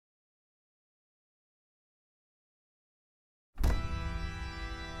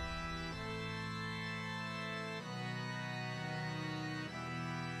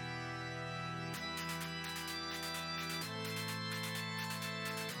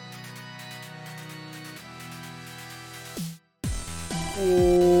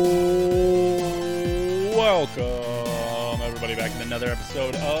Welcome, everybody, back to another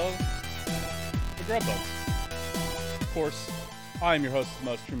episode of the Grub Bugs. Of course, I am your host, the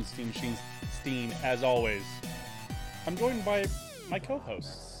most Truman Steen, as always. I'm joined by my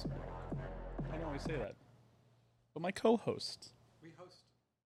co-hosts. I don't always say that. But my co-hosts.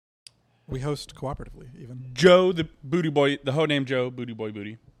 We host cooperatively, even. Joe, the booty boy, the hoe named Joe, booty boy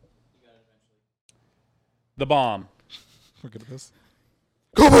booty. The bomb. We're good at this.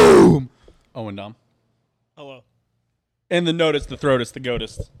 Kaboom! Owen Dom. Hello. And the Notice, the Throatist, the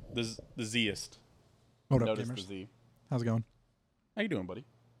Goatist, the Zest. What up, Notice gamers? the Z. How's it going? How you doing, buddy?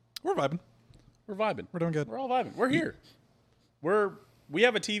 We're vibing. We're vibing. We're doing good. We're all vibing. We're here. We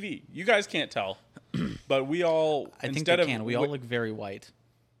have a TV. You guys can't tell, but we all. I think they can. We all look very white.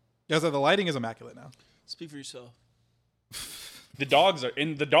 Yeah, so the lighting is immaculate now. Speak for yourself. The dogs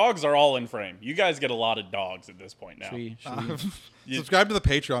are all in frame. You guys get a lot of dogs at this point now. Should Subscribe to the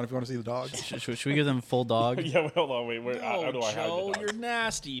Patreon if you want to see the dogs. should we give them full dog? Yeah, hold on, wait. How No, do I hide the Joe, dog? you're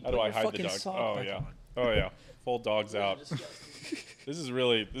nasty. How do I hide the dog? Oh yeah. Oh yeah. Full dogs out. This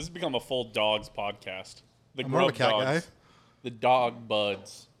has become a full dogs podcast. The I'm more of a Grub cat dogs. guy. The dog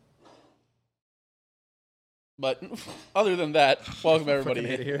buds. But other than that, welcome everybody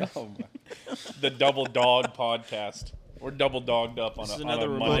Fucking here. here. Oh, the Double Dog podcast. We're double dogged up on This is a another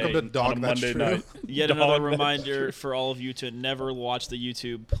Monday, Welcome to Dog on a That's Monday True. night. Yet Dog another That's reminder True. for all of you to never watch the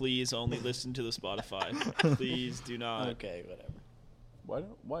YouTube. Please only listen to the Spotify. Please do not. Okay, whatever.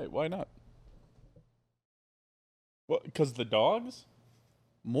 Why not? What? Because the dogs?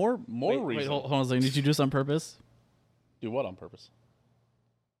 More reason. Wait, hold on a second. Did you do this on purpose? Do what on purpose?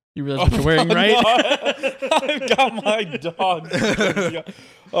 You realize what you're wearing, right? I've got my dog.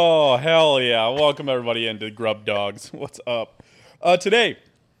 Oh, hell yeah. Welcome everybody into Grub Dogs. What's up? Today,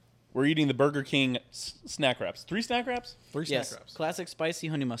 we're eating the Burger King snack wraps. 3 snack wraps? 3 Yes. snack wraps. Classic spicy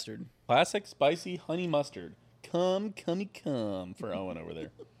honey mustard. Classic spicy honey mustard. Come for Owen over there.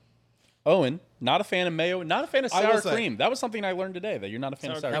 Owen, not a fan of mayo, not a fan of I will sour say- cream. That was something I learned today, that you're not a fan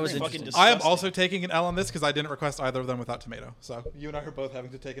of sour Sour That was cream. fucking interesting. I am disgusting. also taking an L on this because I didn't request either of them without tomato. So you and I are both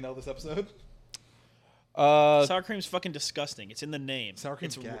having to take an L this episode. Sour cream's fucking disgusting. It's in the name. Sour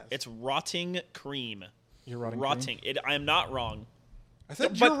cream's it's gas. it's rotting cream. You're rotting Rotting. I am not wrong. I said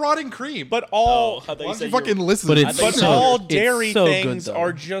But- you're rotting cream. But all I thought why you don't said you fucking listen? But it's but so- all it's dairy so good, things though.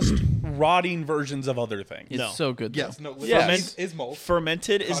 are just rotting versions of other things. It's No. so good. Yes, though. no. Yes. Cheese is mold.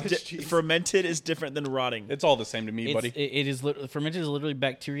 Fermented is Cottage cheese. fermented is different than rotting. It's all the same to me, buddy. It is fermented is literally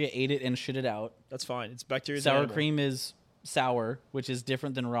bacteria ate it and shit it out. That's fine. It's bacteria. Sour cream is sour, which is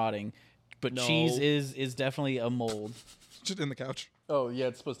different than rotting. But No. cheese is definitely a mold. Just in the couch. Oh, yeah,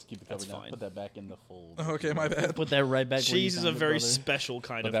 it's supposed to keep the cover That's down. fine. Put that back in the fold. Okay, my bad. Put that right back. where you Cheese is a found it, very brother. special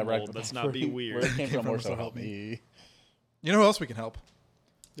kind Put of that right mold. Let's not be where weird. it came from, or So so help help me. You know who else we can help?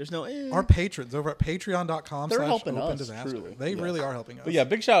 There's no. Our patrons over at patreon.com/open They're helping us, disaster. truly. They Yes. really are helping us. But yeah,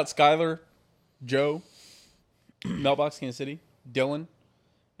 big shout out Skylar, Joe, Meltbox Kansas City, Dylan,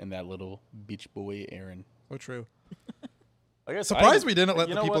 and that little beach boy Aaron. So true. I guess Surprised we didn't let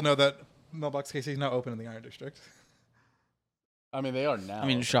you the know people what? know that Mailbox KC is now open in the Iron District. I mean, they are now. I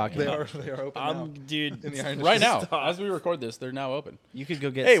mean, shocking. They are open now. Dude. In the Iron Right District. now, as we record this, they're now open. You could go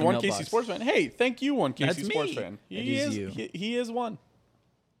get. Hey, some one mailbox. KC Sports fan. Hey, thank you, one KC That's Sports me. fan. That He is is you. He is one.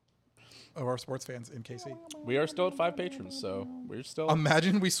 Of our sports fans in KC. We are still at 5 patrons, so we're still.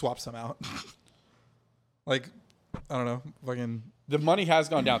 Imagine we swap some out. Like, I don't know, fucking. The money has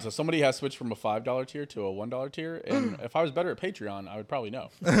gone down, so somebody has switched from a $5 tier to a $1 tier. And if I was better at Patreon, I would probably know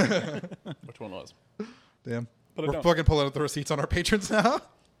which one was. Damn. But I We're don't. fucking pulling out the receipts on our patrons now.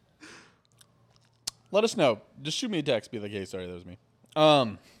 Let us know. Just shoot me a text. Be like, hey, sorry, that was me.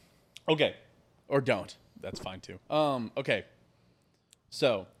 Okay. Or don't. That's fine too. Okay.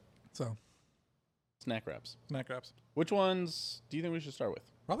 So, So, snack wraps. snack wraps. Which ones do you think we should start with?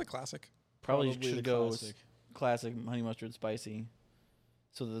 Probably classic. Probably Probably should the go classic. classic honey mustard spicy,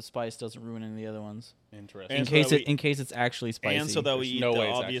 so that the spice doesn't ruin any of the other ones. Interesting. And so that In case it's actually spicy. And so that we There's eat no the way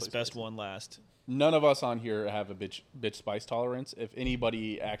it's obvious actually best spicy. one last. None of us on here have a bitch spice tolerance. If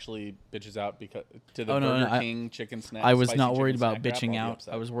anybody actually bitches out because to the Oh, no, Burger no, King chicken snack, I was spicy not worried chicken about snack wrap, bitching I'll be out.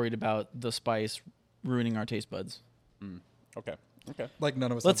 upset. I was worried about the spice ruining our taste buds. Okay. Like,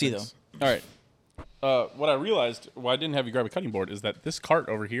 none of us. Let's have see, things. All right. What I realized, why I didn't have you grab a cutting board, is that this cart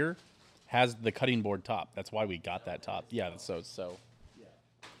over here has the cutting board top. That's why we got that top. Yeah. So.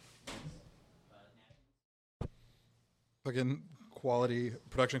 Fucking quality,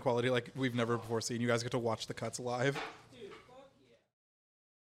 production quality like we've never before seen. You guys get to watch the cuts live.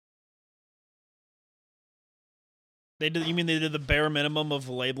 They did. You mean they did the bare minimum of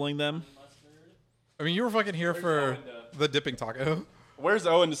labeling them? I mean, you were fucking here for the dipping taco. Where's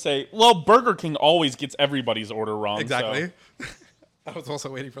Owen to say, well, Burger King always gets everybody's order wrong. So Exactly. I was also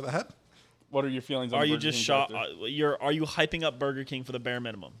waiting for that. what are your feelings on Are the you Burger just King shocked? drive-thru? Are you hyping up Burger King for the bare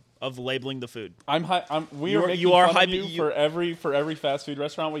minimum of labeling the food? We You are are- making you are fun of hyping- you for every fast food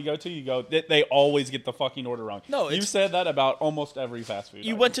restaurant we go to. You go, they always get the fucking order wrong. No, you it's- said that about almost every fast food.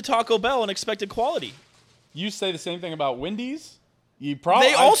 You item. went to Taco Bell and expected quality. You say the same thing about Wendy's. You probably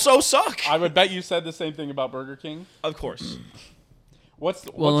They also suck. I would bet you said the same thing about Burger King. Of course. What's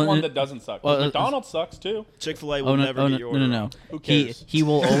Well, one that doesn't suck? 'Cause McDonald's sucks too. Chick-fil-A will Oh no, never oh, get no, your no, order no, no. wrong. Who cares? He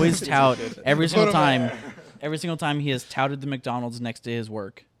will always tout every single Put 'em time. there. Every single time he has touted the McDonald's next to his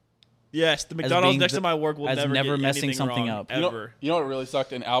work. Yes, the McDonald's being next the- to my work will as never never get messing anything something wrong, up. ever. You know what really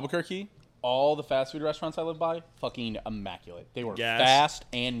sucked in Albuquerque? All the fast food restaurants I lived by, fucking immaculate. They were Gas. fast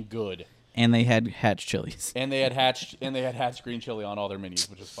and good. And they had Hatch chilies. And they had hatch green chili on all their menus,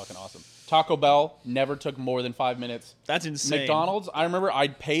 which is fucking awesome. Taco Bell never took more than 5 minutes. That's insane. McDonald's, I remember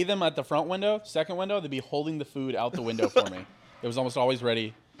I'd pay them at the front window, second window, they'd be holding the food out the window for me. It was almost always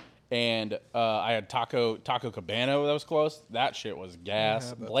ready. And I had Taco Cabana that was close. That shit was gas.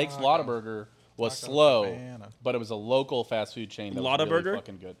 Yeah, the Blake's Taco- Lottaburger was Taco slow, Cabana. but it was a local fast food chain that was really Lottaburger?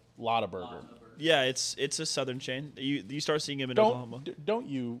 fucking good. Lottaburger. Yeah, it's a southern chain. You start seeing them in Don't Oklahoma. don't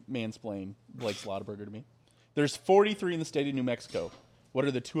you mansplain Blake's Lottaburger to me. There's 43 in the state of New Mexico. What are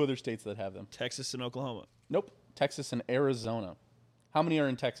the two other states that have them? Texas and Oklahoma. Nope. Texas and Arizona. How many are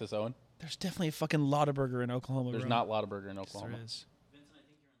in Texas, Owen? There's definitely a fucking Lottaburger in Oklahoma. There's bro. not Lottaburger in Yes, Oklahoma. there is.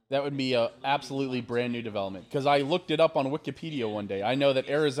 That would be a absolutely brand new development because I looked it up on Wikipedia one day. I know that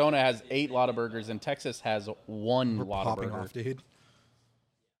Arizona has 8 Lottaburgers and Texas has 1 We're popping Lottaburger. off, dude.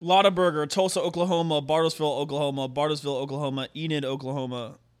 Lottaburger, Tulsa, Oklahoma, Bartlesville, Oklahoma, Enid,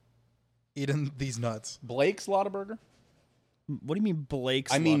 Oklahoma. Eating these nuts. Blake's Lottaburger? What do you mean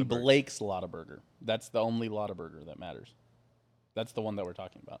Blake's? I mean Lottaburger? Blake's Lottaburger. That's the only Lottaburger that matters. That's the one that we're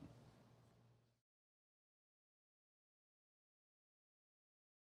talking about.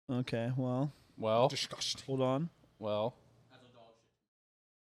 Okay, well, Well, Disgusting. hold on. well.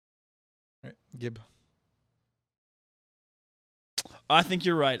 Right. Gib. I think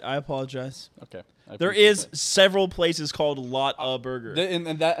you're right. I apologize. Okay. I There appreciate is that. several places called Lottaburger.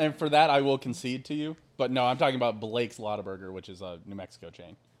 And for that I will concede to you. But no, I'm talking about Blake's Lottaburger, which is a New Mexico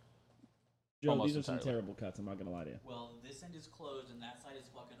chain. Joe, Almost these are some entirely. terrible cuts. I'm not gonna lie to you. Well, this end is closed and that side is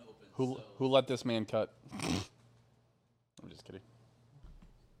fucking open. Who let this man cut? I'm just kidding.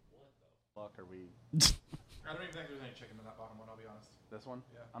 What the fuck are we? I don't even think there's any chicken in that bottom one, I'll be honest. This one?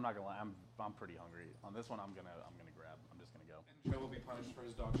 Yeah. I'm not gonna lie. I'm pretty hungry. On this one, I'm gonna grab. I'm just gonna go. Joe will be punished for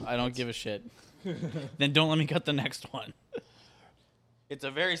his dog. I don't give a shit. Then don't let me cut the next one. It's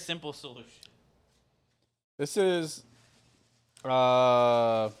a very simple solution. This is, you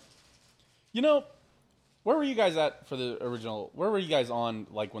know, where were you guys at for the original? Where were you guys on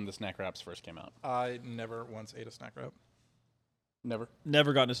like when the snack wraps first came out? I never once ate a snack wrap. Never.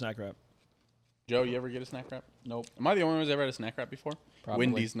 Never gotten a snack wrap. Joe, you ever get a snack wrap? Nope. Am I the only one who's ever had a snack wrap before? Probably.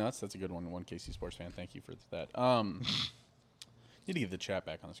 Wendy's nuts. That's a good one. One KC sports fan. Thank you for that. Need to get the chat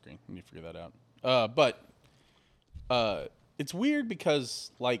back on the screen. We need to figure that out. But it's weird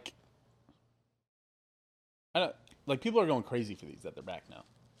because like, people are going crazy for these that they're back now.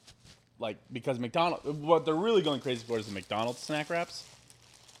 Like because McDonald's, what they're really going crazy for is the McDonald's snack wraps.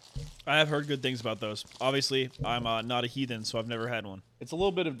 I have heard good things about those. Obviously, I'm not a heathen, so I've never had one. It's a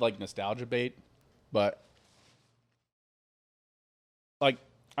little bit of like nostalgia bait, but like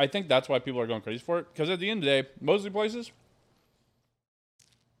I think that's why people are going crazy for it. Because at the end of the day, most of the places,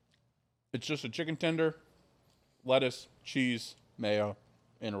 it's just a chicken tender, lettuce, cheese, mayo,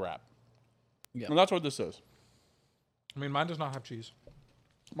 and a wrap. Yeah. And that's what this is. I mean, mine does not have cheese.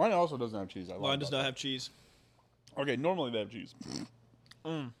 Mine also doesn't have cheese. I lied Mine does about not that. have cheese. Okay, normally they have cheese.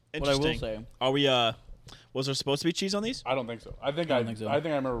 What I Interesting. will say, Are we? Was there supposed to be cheese on these? I don't think so. I think I don't think so. I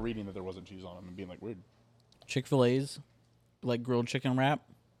remember reading that there wasn't cheese on them and being like weird. Chick-fil-A's, like grilled chicken wrap,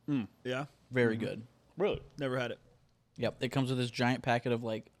 Yeah. very good. Really? Never had it. Yep, it comes with this giant packet of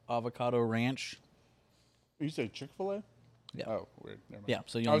like avocado ranch. You say Chick-fil-A? Yeah. Oh, weird. Never mind. Yeah,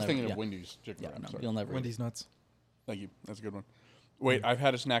 so you'll I was never, thinking yeah. of Wendy's chicken Yeah, wrap. no, Sorry. you'll never. Wendy's nuts. Thank you. That's a good one. Wait, I've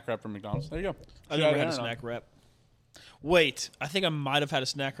had a snack wrap from McDonald's. There you go. I Should never I had a add it or not? snack wrap. Wait, I think I might have had a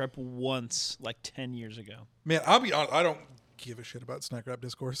snack wrap once, like 10 years ago. Man, I'll be honest. I don't give a shit about snack wrap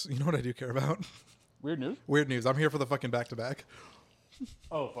discourse. You know what I do care about? Weird news? Weird news. I'm here for the fucking back-to-back.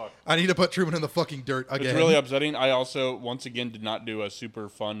 Oh, fuck. I need to put Truman in the fucking dirt again. It's really upsetting. I also, once again, did not do a super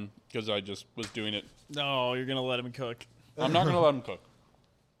fun because I just was doing it. No, you're gonna let him cook. I'm not going to let him cook.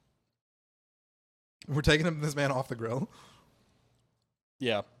 We're taking this man off the grill.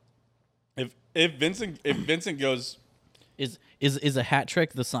 Yeah. If Vincent goes, Is a hat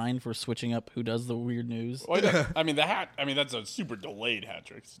trick the sign for switching up who does the weird news? Well, the hat. I mean, that's a super delayed hat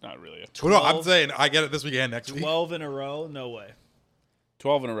trick. It's not really a Well, no, I'm saying I get it this week and next week. 12 in a row? No way.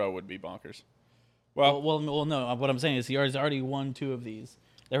 12 in a row would be bonkers. Well, no. What I'm saying is he has already won 2 of these.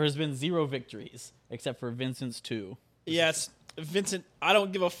 There has been 0 victories except for Vincent's 2. Yes, Vincent. I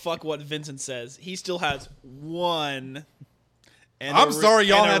don't give a fuck what Vincent says. He still has 1. And I'm sorry,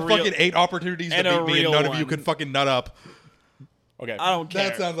 y'all and a had real- fucking 8 opportunities to and a beat me, and real none of you one. could fucking nut up. Okay. I don't care.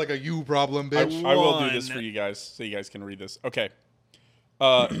 That sounds like a you problem, I bitch. will do this One. for you guys so you guys can read this. Okay.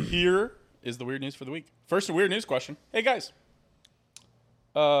 Here is the weird news for the week. First, a weird news question. Hey, guys.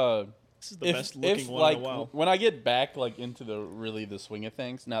 This is the best looking one in a while. When I get back into the swing of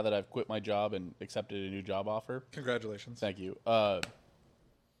things, now that I've quit my job and accepted a new job offer. Congratulations. Thank you.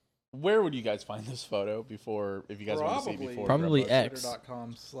 Where would you guys find this photo if you guys want to see before? Probably Grub Buds? X.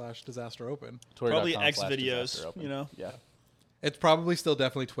 Twitter.com/disasteropen. Probably Twitter.com/disasteropen. X videos, you know? Yeah. It's probably still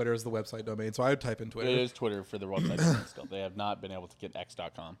definitely Twitter is the website domain, so I would type in Twitter. It is Twitter for the website domain still. They have not been able to get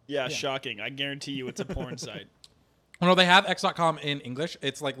x.com. Yeah, shocking. I guarantee you it's a porn site. Well, no, they have x.com in English.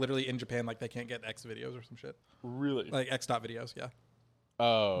 It's literally in Japan, they can't get X videos or some shit. Really? Like x.videos, yeah.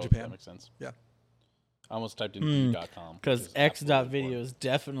 Oh, Japan. that makes sense. Yeah. I almost typed in view.com. Because X.videos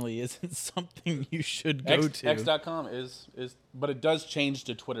definitely isn't something you should go to. X.com is, but it does change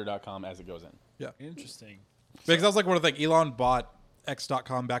to twitter.com as it goes in. Yeah. Interesting. Because that was one of the things. Elon bought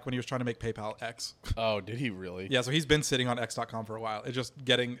x.com back when he was trying to make PayPal X. Oh, did he really? Yeah, so he's been sitting on x.com for a while. It's just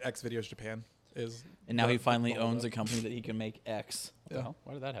getting X videos Japan is. And now he finally the owns a company that he can make X. What the hell?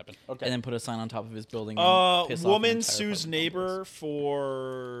 Why did that happen? Okay. And then put a sign on top of his building. And piss off an Woman entire sues fucking neighbor complex.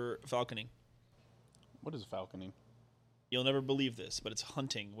 for falconing. What is falconing? You'll never believe this, but it's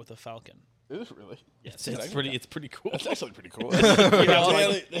hunting with a falcon. Is it really? Yes. It's pretty cool. That's actually pretty cool. You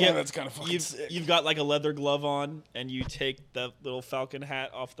know, That's kind of fucking sick. You've got like a leather glove on, and you take the little falcon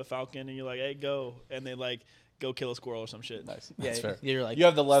hat off the falcon, and you're like, "Hey, go!" And they go kill a squirrel or some shit. Nice. Yeah, That's fair. you're like, You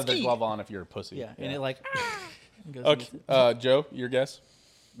have the leather "Ski." glove on if you're a pussy. Yeah, and it goes Okay, against it. Joe, your guess?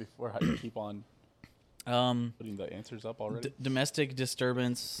 Before I keep on putting the answers up already. Domestic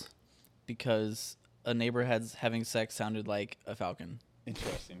disturbance because a neighbor having sex sounded like a falcon.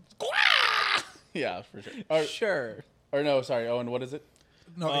 Interesting. Yeah, for sure. Sure. Or no, sorry, Owen, what is it?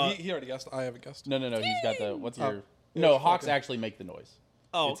 No, he already guessed. I haven't guessed. No, he's got the, what's your... Oh. No, It's hawks falcon. actually make the noise.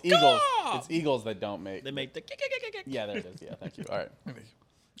 Oh, It's eagles. caw! It's eagles that don't make... They make the. Yeah, there it is. Yeah, thank you. All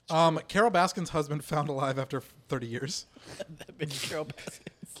right. Carol Baskin's husband found alive after 30 years. That bitch Carol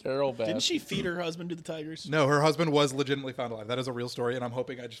Baskin. Carol Bass. Didn't she feed her husband to the tigers? No, her husband was legitimately found alive. That is a real story, and I'm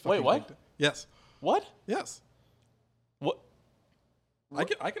hoping I just Wait, fucking what? linked it. Yes. What? Yes. What? I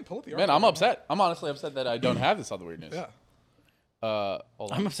can pull up the Man, article I'm right upset. I'm honestly upset that I don't have this other weird news. now.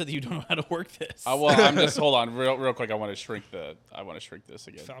 Hold on. I'm upset that you don't know how to work this. Well, I'm just hold on, real quick. I want to shrink this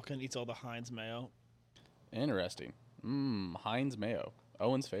again. Falcon eats all the Heinz mayo. Interesting. Heinz mayo,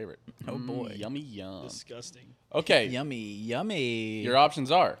 Owen's favorite. Oh, boy. Yummy yum. Disgusting. Okay, Yummy. your options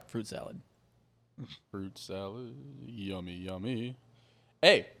are Fruit salad. fruit salad, yummy.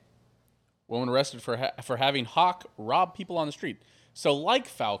 A, woman arrested for having hawk rob people on the street. So like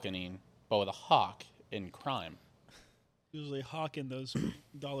falconing, but with a hawk in crime. Usually hawking those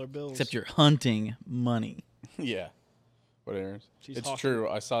dollar bills. Except you're hunting money. Yeah. Whatever. She's It's hawking. true.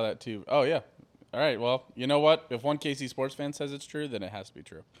 I saw that too. Oh, yeah. All right. Well, you know what? If one KC sports fan says it's true, then it has to be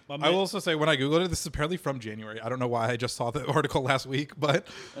true. My I man- will also say, when I Googled it, this is apparently from January. I don't know why I just saw the article last week, but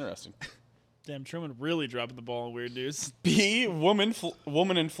Interesting. Damn, Truman really dropping the ball on weird news. B, woman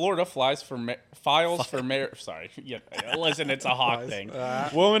in Florida files for marriage. Sorry. Yeah, listen, it's a hawk thing.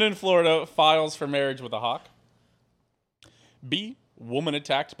 Woman in Florida files for marriage with a hawk. B, woman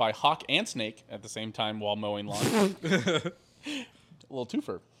attacked by hawk and snake at the same time while mowing lawn. A little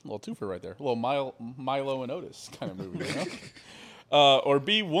twofer right there. A little Milo and Otis kind of movie, you know? Or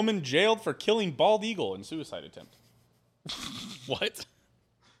B, woman jailed for killing bald eagle in suicide attempt. What?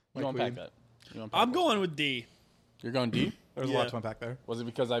 You Like unpack weed. that. You unpack I'm that. going with D. You're going D? there's a Yeah. lot to unpack there. Was it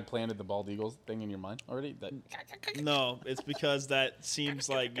because I planted the bald eagles thing in your mind already? That No, it's because that seems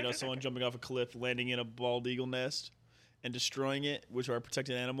like, someone jumping off a cliff, landing in a bald eagle nest, and destroying it, which are a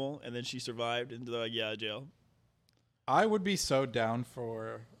protected animal, and then she survived, and they're like, yeah, jail. I would be so down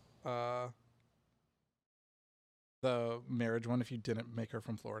for the marriage one if you didn't make her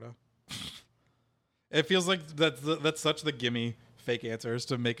from Florida. It feels like that's such the gimme fake answers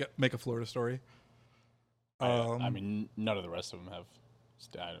to make a Florida story. I mean, none of the rest of them have.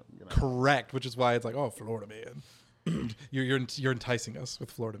 Correct, which is why it's like, oh, Florida man, you're enticing us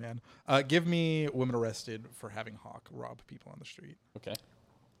with Florida man. Give me women arrested for having hawk rob people on the street. Okay,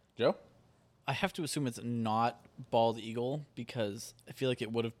 Joe. I have to assume it's not bald eagle because I feel like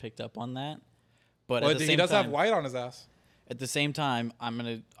it would have picked up on that. But Well, at the he same does time, have white on his ass. At the same time,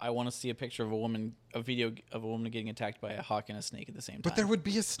 I want to see a picture of a video of a woman getting attacked by a hawk and a snake at the same time. But there would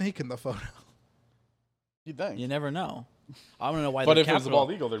be a snake in the photo. You think? You never know. I want to know why. But they're if it was a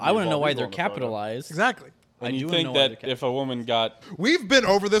bald eagle, there'd be I a want to know bald why eagle they're in the photo. capitalized. Exactly. I And do you wanna think know why that they're if a woman got, We've been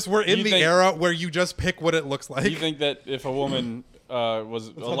over this. We're in You the think- era where you just pick what it looks like. you think that if a woman was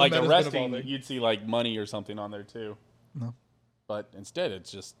how the like meta's been arresting, evolving. you'd see like money or something on there too. No. But instead, it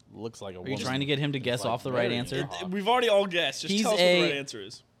just looks like a Are woman. you trying to get him to guess like off the right very answer? hot. We've already all guessed. Just He's tell us what the a- right answer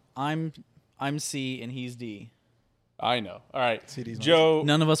is. I'm C and he's D. I know. All right, CD's nice. Joe.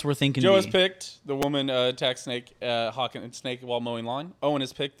 None of us were thinking Joe D. has picked the woman attacked hawk and snake while mowing lawn. Owen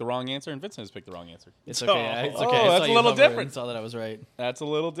has picked the wrong answer, and Vincent has picked the wrong answer. It's okay. It's Oh, okay. I that's saw a you little hover and different. Saw that I was right. That's a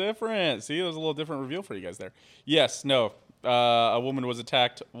little different. See, there's a little different reveal for you guys there. Yes, no. A woman was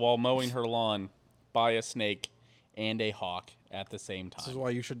attacked while mowing her lawn by a snake and a hawk at the same This is time. why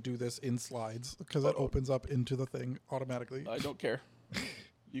you should do this in slides because it opens up into the thing automatically. I don't care.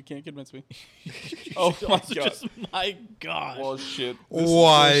 You can't convince me. Oh my god. Just my gosh. Well, shit.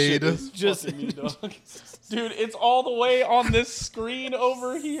 Wide. This shit is Just- fucking me, dog. Dude, it's all the way on this screen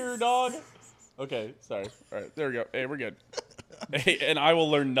over here, dog. Okay, sorry. All right, there we go. Hey, we're good. Hey, and I will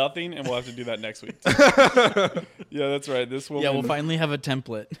learn nothing, and we'll have to do that next week. Yeah, that's right. This will. Yeah, we'll finally have a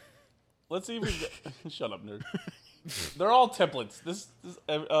template. Let's see if we. Shut up, nerd. They're all templates.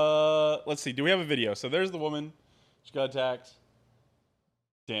 Let's see. Do we have a video? So there's the woman. She got attacked.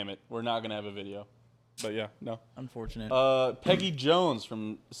 Damn it, we're not gonna have a video. But yeah, no. Unfortunate. Peggy Jones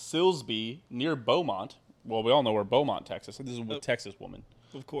from Silsbee near Beaumont. Well, we all know where Beaumont, Texas. This is a Texas woman,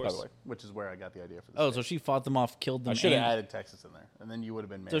 Of by course. the way, which is where I got the idea for this. Oh, so she fought them off, killed them. I should have and- added Texas in there, and then you would have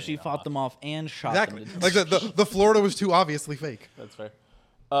been married. So she fought them off and shot Exactly. them. Like the Florida was too obviously fake. That's fair.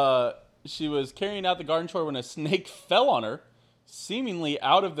 She was carrying out the garden chore when a snake fell on her, seemingly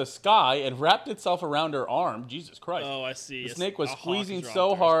out of the sky, and wrapped itself around her arm. Jesus Christ. Oh, I see. The snake was A hawk squeezing dropped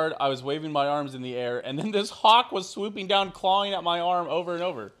so her. hard, I was waving my arms in the air, and then this hawk was swooping down, clawing at my arm over and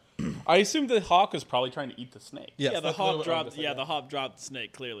over. I assumed the hawk was probably trying to eat the snake. Yes, Yeah, the that's hawk literally what I was dropped. gonna Yeah, say, the hawk dropped the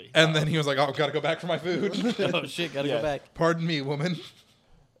snake. Clearly. And then he was like, "Oh, gotta go back for my food." Oh shit! Gotta Yeah. go back. Pardon me, woman.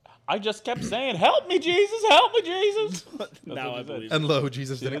 I just kept saying, "Help me, Jesus! Help me, Jesus!" Now what I you said. believe. And lo,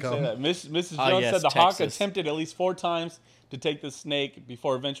 Jesus She didn't did say come. that. Mrs. Ah, Jones yes, said the hawk Texas. attempted at least 4 times to take the snake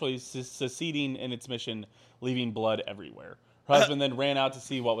before eventually succeeding in its mission, leaving blood everywhere. Her husband then ran out to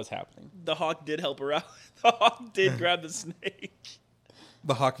see what was happening. The hawk did help her out. The hawk did grab the snake.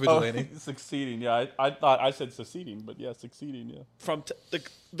 The hawk vigilante. Succeeding, yeah. I thought I said succeeding, but yeah, succeeding, yeah. From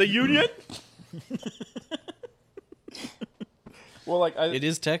the Union. Well, like, It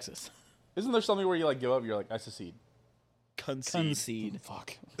is Texas. isn't there something where you like give up? You're like, I secede. Concede. Concede.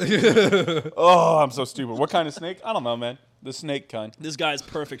 Fuck. Oh, I'm so stupid. What kind of snake? I don't know, man. The snake kind. This guy's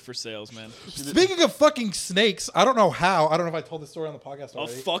perfect for sales, man. Speaking of fucking snakes, I don't know how. I don't know if I told this story on the podcast A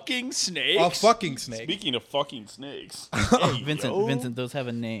already. fucking snake. A fucking snake. Speaking of fucking snakes, Vincent, those have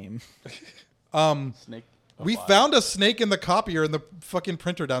a name. snake. We found a snake in the copier in the fucking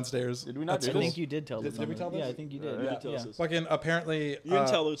printer downstairs. Did we not That's do I this? think you did tell this. Did we on tell the- this? Yeah, I think you did. You Yeah. did tell us this. Fucking apparently. You can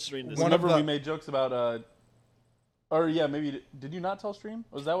tell who's streamed this. one of Whenever we the- made jokes about or yeah, maybe did you not tell stream?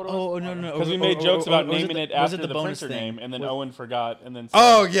 Was that what it was? Oh no. Because we made jokes about naming it was after it the bonus printer thing? name, and then Owen forgot, and then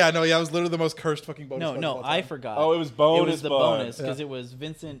Oh yeah, no, yeah, it was literally the most cursed fucking bonus. No, button no, of all I time. forgot. Oh, it was It bonus. was the bud. bonus because Yeah. it was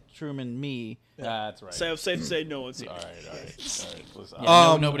Vincent, Truman, me. That's right. Safe to say no one's here. All right. Listen,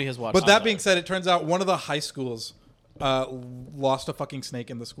 Yeah, nobody has watched. But it. that being said, it turns out one of the high schools lost a fucking snake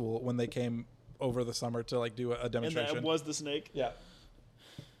in the school when they came over the summer to like do a And demonstration. that was the snake. Yeah.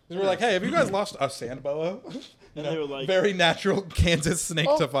 They were like, "Hey, have you guys lost a sand boa?" And they were like, Very natural Kansas snake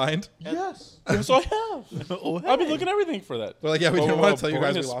to find. yes, yes, I have. I've been looking everything for that. They're like, "Yeah, we Whoa, didn't whoa, want to tell you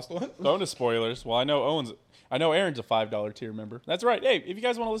guys we bonus- lost one." Bonus spoilers. Well, I know Aaron's a $5 tier member. That's right. Hey, if you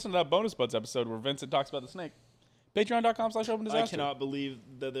guys want to listen to that bonus buds episode where Vincent talks about the snake, patreon.com/open I disaster. cannot believe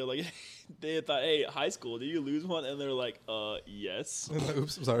that they're like, they thought, hey, high school, did you lose one? And they're like, yes.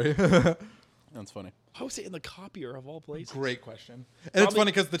 Oops, I'm sorry. That's funny. How was it in the copier of all places? Great question. And it's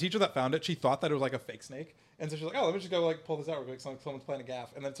funny because the teacher that found it, she thought that it was like a fake snake, and so she's like, "Oh, let me just go like pull this out real quick." Someone's playing a gaff,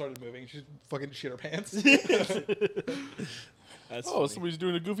 and then started moving. She fucking shit her pants. That's Oh, funny. somebody's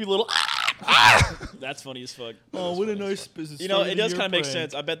doing a goofy little. That's funny as fuck. Oh, what a nice business. You know, it does kind of make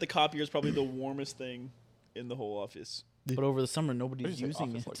sense. I bet the copier is probably the warmest thing in the whole office. But over the summer, nobody's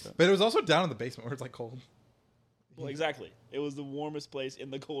using it. Like that. But it was also down in the basement where it's like cold. Well, exactly. It was the warmest place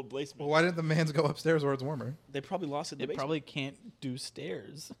in the cold basement. Well, why didn't the mans go upstairs where it's warmer? They probably lost it in the It basement. probably can't do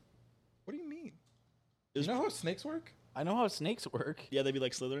stairs. What do you mean? It was- You know how snakes work? I know how snakes work. Yeah, they'd be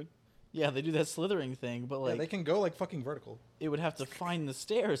like Slytherin. Yeah, they do that slithering thing, but Yeah, like they can go like fucking vertical. it would have to find the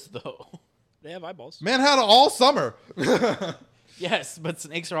stairs though. They have eyeballs. Man had it all summer. Yes, but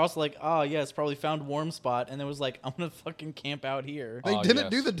snakes are also like, oh yes, probably found warm spot, and it was like, I'm gonna fucking camp out here. They Oh, didn't yes,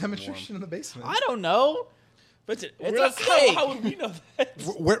 do the warm. demonstration in the basement. I don't know. But It's we're a not- snake. How would we know that?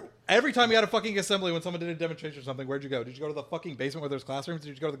 Where every time you had a fucking assembly when someone did a demonstration or something, where'd you go? Did you go to the fucking basement where there's classrooms? Or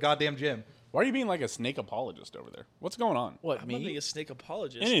did you go to the goddamn gym? Why are you being like a snake apologist over there? What's going on? What I'm not being me? a snake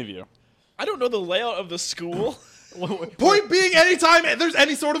apologist. Any of you? I don't know the layout of the school. Point being, anytime there's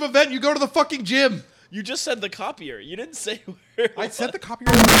any sort of event, you go to the fucking gym. You just said the copier. You didn't say where. I said the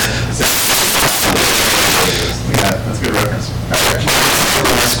copyright. Yeah, that's a good reference.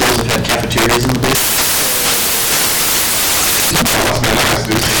 My schools have had cafeterias in the basement.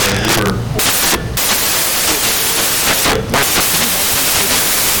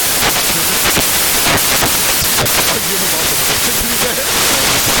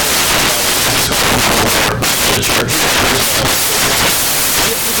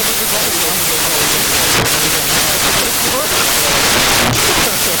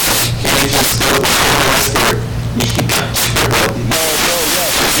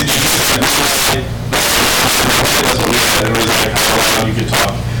 You could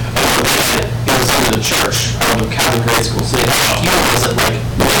talk. It was in the church, Catholic grade school. So he was at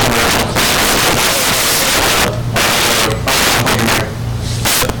like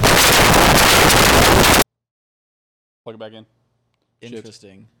Plug it back in.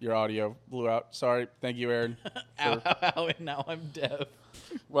 Interesting. Your audio blew out. Sorry. Thank you, Aaron. Ow, ow, ow, and now I'm deaf.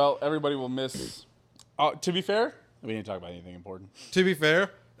 Well, everybody will miss. To be fair, we didn't talk about anything important. To be fair,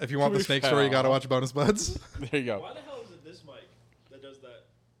 if you want To the be snake fair. story, you gotta watch Bonus Buds. There you go. Why the hell is it this mic that does that?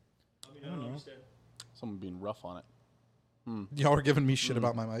 I mean, I don't understand. Someone being rough on it. Y'all were giving me shit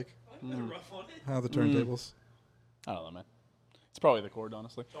about my mic. I'm not rough on it. How the turntables. I don't know, man. It's probably the cord,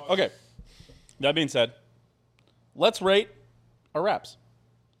 honestly. Okay. That being said, let's rate our wraps.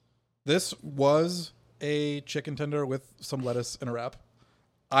 This was a chicken tender with some lettuce in a wrap.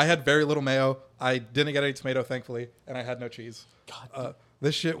 I had very little mayo. I didn't get any tomato, thankfully, and I had no cheese. God,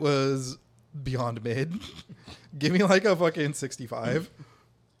 this shit was beyond mid. Give me like a fucking 65.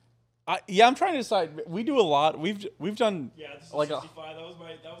 Yeah, I'm trying to decide. We do a lot. We've done Yeah, this is like 65.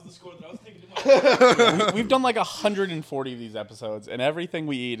 That was the score that I was thinking to myself. we've done like 140 of these episodes, and everything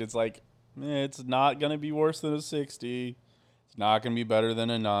we eat, it's like it's not gonna be worse than a 60. It's not gonna be better than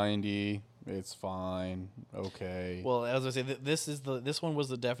a 90. It's fine. Okay. Well, as I say, this one was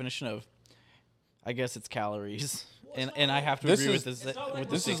the definition of, I guess it's calories, and I have to This agree is- with this. it's not like with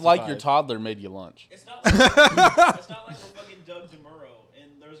This the is like your 65. toddler made you lunch. It's not like it's not like we're fucking Doug DeMuro,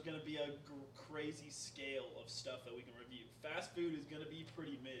 and there's gonna be a crazy scale of stuff that we can review. Fast food is gonna be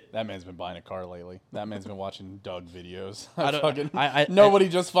pretty mid. That man's been buying a car lately. That man's been watching Doug videos. I don't- Fucking- I- nobody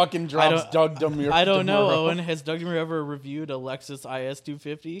just fucking drops Doug Demure. I don't know, DeMuro. Owen. Has Doug Demure ever reviewed a Lexus IS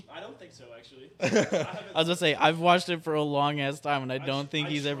 250? I don't think so, actually. I was gonna say I've watched it for a long ass time, and I don't think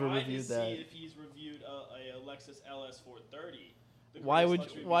he's ever tried to reviewed see that. if he's reviewed a Lexus LS 430.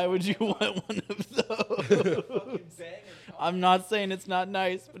 Why would you want one of those? Fucking banger car. I'm not saying it's not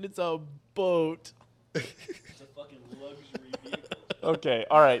nice, but it's a boat. It's a fucking luxury vehicle. Okay,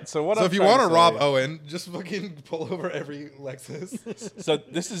 all right. So what? So I'm if you trying want to say- rob Owen, just fucking pull over every Lexus. So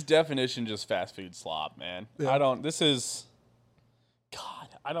this is definition just fast food slop, man. Yeah. I don't. This is. God,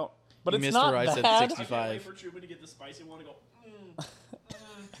 I don't. But You it's missed not where I said bad. 60. I can't wait for Truman to get the spicy one and go.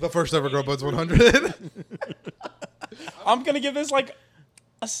 The first ever Grub Buds 100. I'm gonna give this like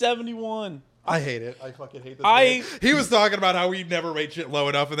a 71. I hate it. I fucking hate this. I- man. He was talking about how we never rate shit low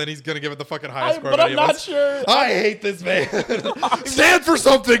enough, and then he's gonna give it the fucking highest score. But of I'm any of not us. sure. I hate this man. Stand for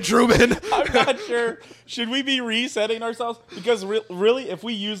something, Truman. I'm not sure. Should we be resetting ourselves? Because really, if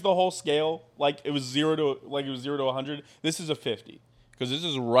we use the whole scale, like it was 0 to 100, this is a 50 because this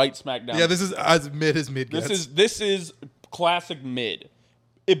is right smack down. Yeah, this is as mid as mid gets. This is classic mid.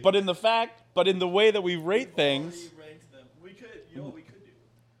 But in the way that we rate things, Already ranked them. We could, you know what we could do?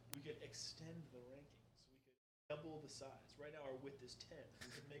 We could extend the rankings. We could double the size. Right now our width is 10. We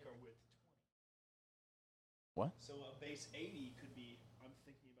could make our width 20. What? So a base 80 could be, I'm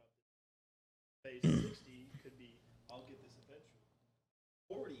thinking about this. Base 60 could be, I'll get this eventually.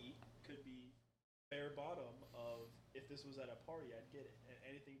 40 could be bare bottom of, if this was at a party, I'd get it. And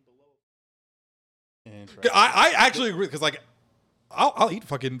anything below. I actually agree because like I'll eat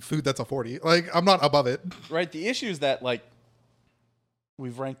fucking food that's a 40. Like I'm not above it. right? The issue is that like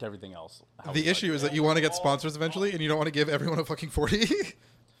we've ranked everything else. how The we issue like is that you want to get sponsors eventually, and you don't want to give everyone a fucking 40. it.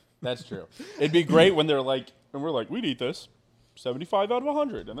 That's true. It'd be great when they're like, and we're like, we'd eat this 75 out of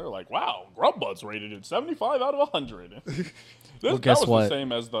 100, and they're like, wow, Grub Buds rated it 75 out of 100. Well, that guess was what? the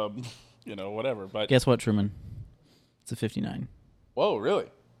same as the, whatever. But Guess what, Truman? It's a 59. whoa, really?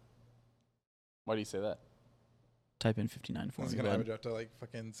 Why do you say that? Type in 59 for It's me. gonna bud. average out to like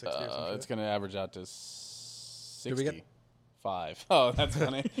fucking 60 or something. It's gonna average out to Did we get- 65. Oh, that's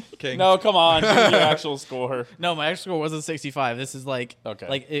funny. King. No, come on. Give me your actual score. No, my actual score wasn't 65. This is like, Okay.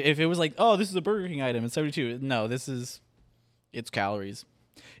 like if it was like, oh, this is a Burger King item, it's 72. No, it's calories.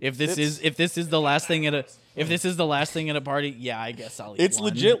 If this is the last thing at a party, yeah, I guess I'll eat It's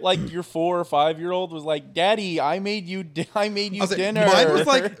one. legit like your 4 or 5-year-old was like, "Daddy, I made you I was like, dinner." mine was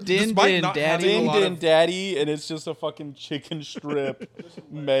like, Din despite din, not daddy. having a Din lot din, of daddy, and it's just a fucking chicken strip,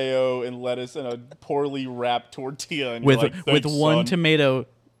 mayo and lettuce, and a poorly wrapped tortilla, and with you're like, with "Thanks, one son." tomato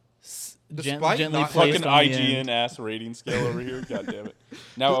Despite gently not placed Fucking on the IGN end. ass rating scale over here. God damn it.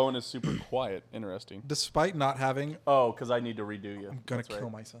 Now Owen is super quiet. Interesting. despite not having, Oh, because I need to redo you. I'm gonna That's right. kill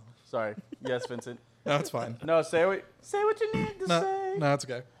myself. Sorry. Yes, Vincent. No, it's fine. No, say what you need to No, say. no, it's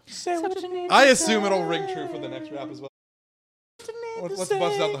okay. Say what you need to I assume it'll ring true for the next rap as well. say. Let's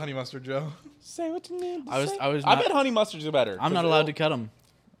bust out the honey mustard, Joe. Say what you need to I say. was I not- bet honey mustard's better. I'm not allowed to cut them.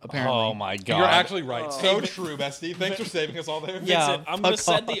 Apparently. Oh my god. You're actually right. So true, bestie. Thanks for saving us all there. Yeah. Vincent, I'm gonna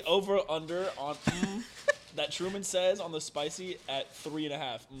fuck set off. the over under on that Truman says on the spicy at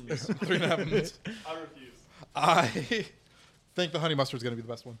 3.5. 3.5 minutes. I refuse. I think the honey mustard's gonna be the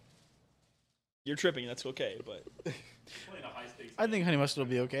best one. You're tripping. That's okay, but I think honey mustard will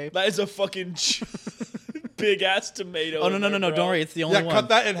be okay. that is a fucking big ass tomato. Oh no in no there, no no! bro. Don't worry, it's the only Yeah, one. cut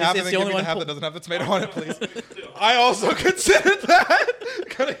that in half It's and the then give only me the one. half that doesn't have the tomato on it, please. I also considered that.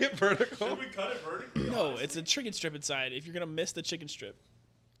 Gonna get vertical. cut it vertically? No, it's a chicken strip inside. If you're gonna miss the chicken strip,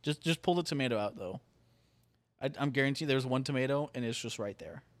 Just pull the tomato out though. I'm guaranteed there's one tomato and it's just right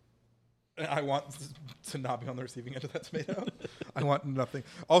there. I want to not be on the receiving end of that tomato. I want nothing.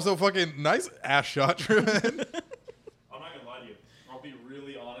 Also, fucking nice ass shot, Truman. I'm not gonna lie to you. I'll be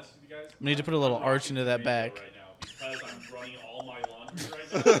really honest with you guys. We need to put a little I'm arch watching into that the video back. right now because I'm running all my laundry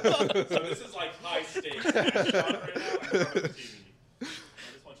right now. So this is like high stakes ass shot right now in front of the TV. I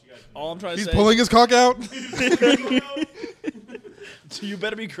just want you guys to know. all I'm trying to He's say, pulling his cock out. so you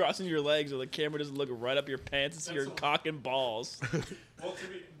better be crossing your legs, or the camera doesn't look right up your pants and see your cock and balls. Well, to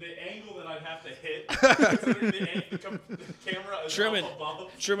be, the angle that I'd have to hit, considering the camera is Truman, up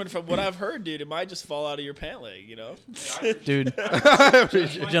above. Truman, from what I've heard, dude, it might just fall out of your pant leg. You know. Dude,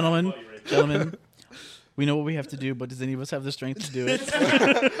 gentlemen, we know what we have to do, but does any of us have the strength to do it?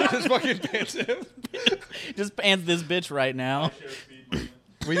 Just fucking pants him. Just pants this bitch right now.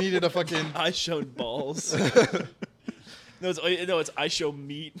 We needed a fucking. I showed balls. No, it's I show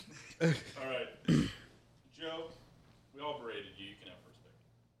meat. All right, Joe, we all berated you. You can have first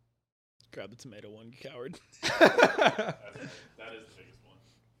pick. Grab the tomato one, you coward. That is the biggest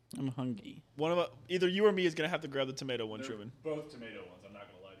one. I'm hungry. One of either you or me is gonna have to grab the tomato one, They're Truman. both tomato ones. I'm not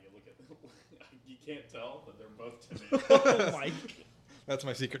gonna lie to you. Look at you can't tell, but they're both tomato. Oh my! That's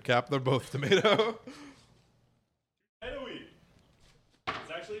my secret cap. They're both tomato. Tomatoey.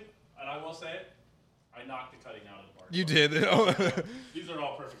 It's actually, and I will say it, I knocked the cutting out of the park. You did. These are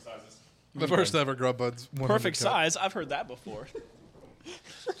all perfect sizes. The first ever Grub Buds. 100 Perfect cut. size. I've heard that before.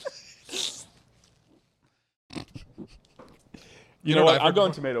 You know know what what? I've I'm going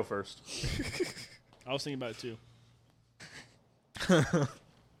heard tomato first. I was thinking about it too.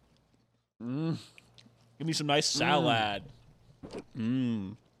 Give me some nice salad.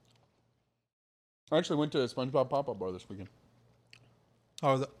 I actually went to a SpongeBob pop-up bar this weekend.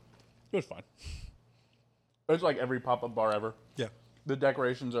 How was it? It was fine. It's like every pop-up bar ever. Yeah. The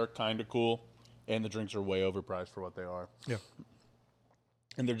decorations are kind of cool, and the drinks are way overpriced for what they are. Yeah.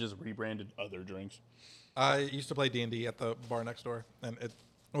 And they're just rebranded other drinks. I used to play D&D at the bar next door, and it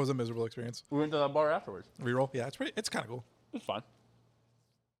was a miserable experience. We went to that bar afterwards. Reroll? Yeah, it's kind of cool. It's fine.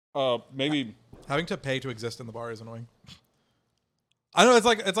 Maybe Having to pay to exist in the bar is annoying. I know it's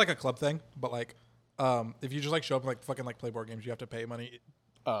like a club thing, but like if you just like show up and like fucking like play board games, you have to pay money.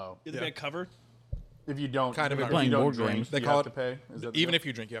 Is the band covered? if you don't Kind of if playing you don't board drink, games. They you call have it- to pay. Is that the Even deal? if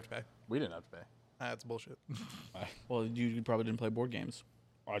you drink, you have to pay. We didn't have to pay. That's bullshit. Well, you probably didn't play board games.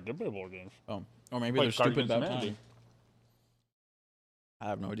 I did play board games. Oh, or maybe Played they're stupid Guardians of about Humanity. time. I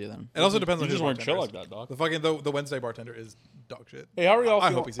have no idea then. It also depends on You who just the weren't chill bartender like is. that, dog. The fucking the Wednesday bartender is dog shit. Hey, how are y'all? I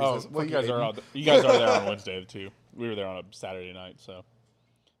feeling? hope he sees oh, this. Well, Fuck you guys you, are Aiden. out. You guys are there on Wednesday too. We were there on a Saturday night, so.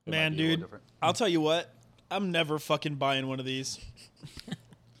 it Man, might be a little dude, different. I'll tell you what. I'm never fucking buying one of these.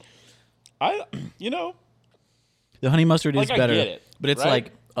 The honey mustard is Like, I better, get it, but it's right?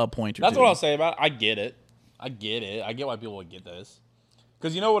 like a point or That's two. what I'll say about it. I get it. I get why people would get this.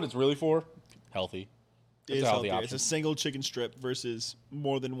 Because you know what it's really for? Healthy. It It's is a healthy healthier. It's option. a single chicken strip versus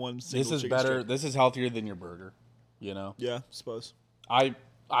more than one single This is chicken better. strip. This is healthier than your burger. You know, Yeah, suppose. I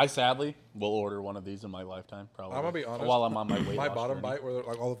sadly will order one of these in my lifetime. Probably. I'm gonna be honest. While I'm on my weight My loss bottom journey. bite, where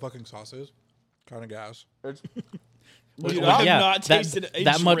like all the fucking sauce is, kind of gas. It's, Dude, Well, I have yeah, not tasted a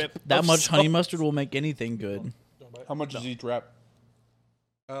that much drip that of much honey sauce. mustard will make anything good. how much is each wrap?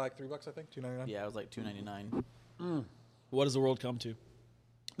 Like $3, I think, $2.99. Yeah, it was like $2.99. What does the world come to?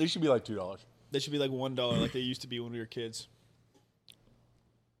 They should be like $2. They should be like $1 like they used to be when we were kids.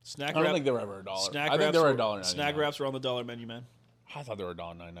 Snack I don't wrap. think they were ever $1. Snack I think wraps they were were- $1.99. Snack wraps were on the dollar menu, man. I thought they were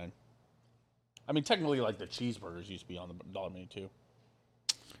 $1.99. I mean, technically, like the cheeseburgers used to be on the dollar menu too.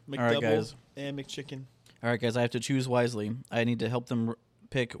 McDouble right, guys. and McChicken. All right, guys, I have to choose wisely. I need to help them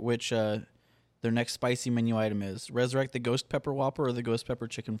pick which their next spicy menu item is. Resurrect the ghost pepper Whopper or the ghost pepper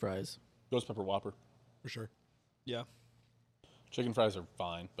chicken fries. Ghost pepper Whopper. For sure. Yeah. Chicken fries are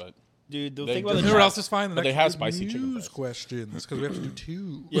fine, but Dude, the They- thing about they- the You know what else is fine? The But they next have good spicy chicken news fries. questions because we have to do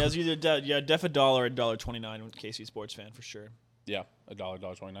two. Yeah, it's either def $1 or $1.29 with KC Sports fan for sure. yeah,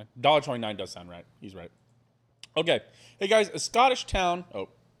 $1.29. $1.29 does sound right. He's right. Okay, hey guys, a Scottish town. Oh,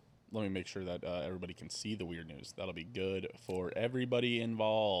 let me make sure that everybody can see the weird news. That'll be good for everybody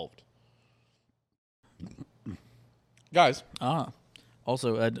involved. Guys,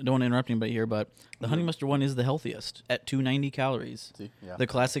 Also, don't want to interrupt anybody here, but the honey mustard one is the healthiest at 290 calories. see, yeah. The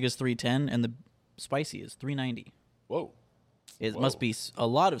classic is 310, and the spicy is 390. Whoa. It Whoa. must be a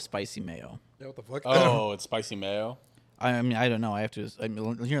lot of spicy mayo. Yeah, what the fuck? Oh, it's spicy mayo. I mean, I don't know. I have to.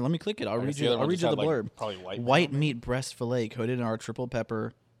 Here, let me click it. I'll I read guess the you. other I'll one read just you had, the like, blurb. probably white White mayo. meat breast fillet coated in our triple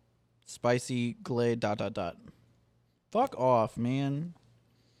pepper, spicy glade. ... Fuck off, man.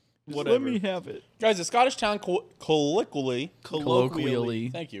 Whatever. Let me have it. Guys, a Scottish town colloquially. Colloquially.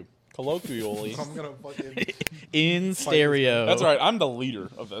 Thank you. Colloquially. I'm gonna fucking. In stereo. That's all right. I'm the leader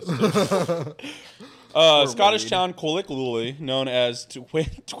of this. Scottish town colloquially known as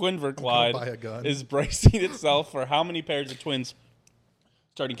Twinverclyde buy a gun. is bracing itself for how many pairs of twins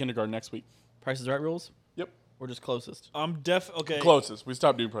starting kindergarten next week? Price is Right rules? Yep. Or just closest? Okay. Closest. We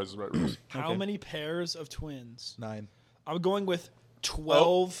stopped doing prices right rules. How many pairs of twins? 9. I'm going with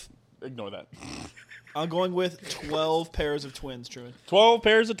 12. Ignore that. I'm going with 12 pairs of twins, Truman. 12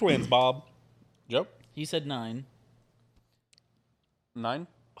 pairs of twins, Bob. Joe? He said 9. 9?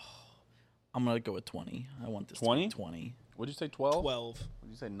 I'm going to go with 20. I want this 20? to be 20. Would you say 12? 12.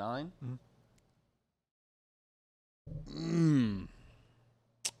 Would you say 9?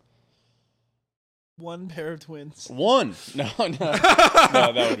 One pair of twins. 1. No,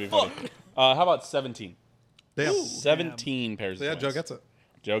 that would be funny. How about 17? Damn. 17 pairs So of yeah, twins. Joe gets it.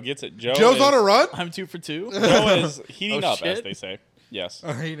 Joe gets it. Joe's is, on a run. I'm 2 for 2. Joe is heating Oh, up, as shit. they say. Yes.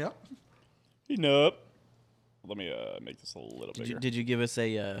 You know. Heating up. Let me make this a little bigger. Did you give us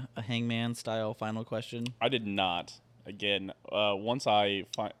a hangman style final question? I did not. Again, once I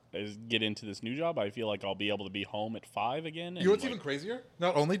get into this new job, I feel like I'll be able to be home at 5 again. You know what's even crazier?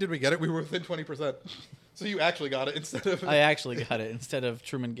 Not only did we get it, we were within 20%. So you actually got it instead of. I actually got it instead of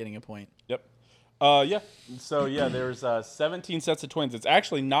Truman getting a point. Yep. Yeah. So yeah, there's 17 sets of twins. It's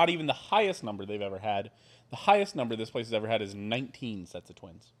actually not even the highest number they've ever had. The highest number this place has ever had is 19 sets of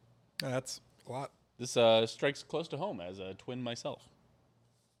twins. That's a lot. This strikes close to home as a twin myself.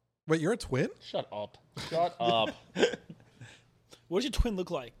 Wait, you're a twin? Shut up. Shut up. What does your twin look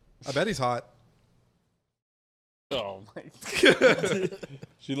like? I bet he's hot. Oh my.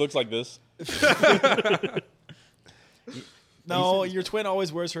 She looks like this. No, your twin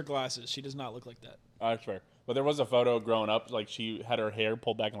always wears her glasses. She does not look like that. That's fair. But there was a photo growing up, like she had her hair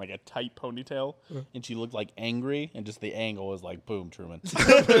pulled back in like a tight ponytail, and she looked like angry, and just the angle was like, boom, Truman.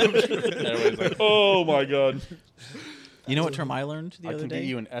 Everybody's like, oh my god. You know what term I learned the I other can day? get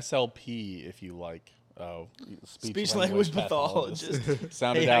you an SLP if you like. Oh, Speech language pathologist.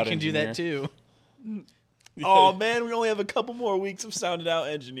 Sound it Hey, out, I can do that engineer. too. Oh man, we only have a couple more weeks of sounded out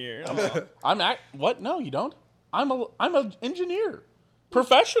engineer. What? No, you don't. I'm an engineer,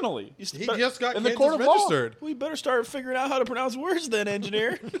 professionally. He just got in the Kansas court of law. registered. We better start figuring out how to pronounce words then,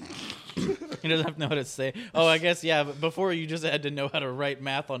 engineer. He doesn't have to know how to say. Oh, I guess, yeah, but before you just had to know how to write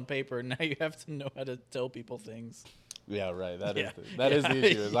math on paper. Now you have to know how to tell people things. Yeah, right. That Yeah. is the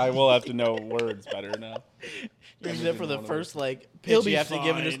issue. Is I will have to know words better now. You're there for the one of first, like, He'll pitch be you have to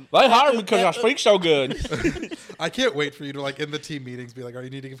give him. fine. They hired me because I speak so good. I can't wait for you to, like, in the team meetings, be like, "Are you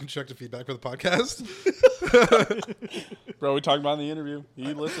need to give constructive feedback for the podcast?" Bro, we talked about it in the interview.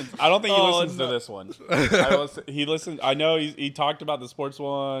 He listens. I don't think he listens to this one. He listened. I know he talked about the sports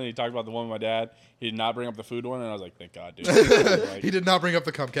one. He talked about the one with my dad. He did not bring up the food one, and I was like, thank God, dude. Like, He did not bring up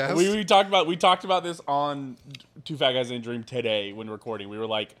the Comcast. we talked about this on Two Fat Guys in a Dream today when recording. We were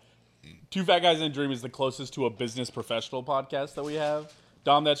like, Two Fat Guys in a Dream is the closest to a business professional podcast that we have.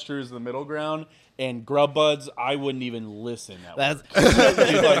 Dom, That's True is the middle ground, And Grub Buds, I wouldn't even listen. That's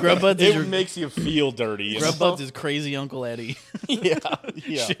Like, Grub Buds is it your, makes you feel dirty. You Grub know? Buds is crazy Uncle Eddie. yeah.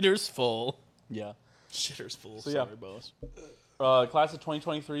 Shitter's full. Yeah. Shitter's full. So, yeah. Sorry, boss. Class of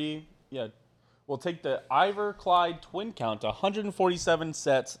 2023, yeah. We'll take the Ivor Clyde twin count to 147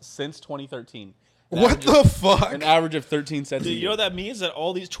 sets since 2013. What the fuck? An average of 13 sets a Dude, year. you know what that means? That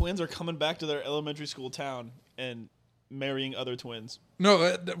all these twins are coming back to their elementary school town and marrying other twins.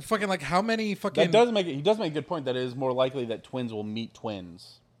 No, fucking like how many fucking? He does make a good point that it is more likely that twins will meet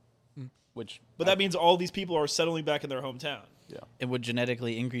twins. Which, But that means all these people are settling back in their hometown. yeah. It would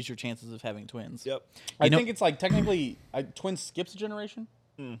genetically increase your chances of having twins. Yep. I know- think it's like technically twins skips a generation.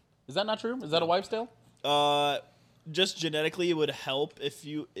 Is that not true? Is that a wives' tale? Just genetically, it would help if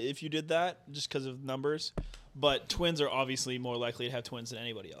you did that, just because of numbers. But twins are obviously more likely to have twins than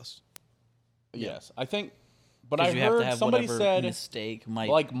anybody else. Yes, I think. But 'Cause I you have to heard have somebody whatever said mistake might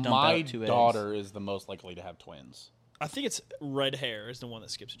like dump my out 2 eggs. daughter is the most likely to have twins. I think it's red hair is the one that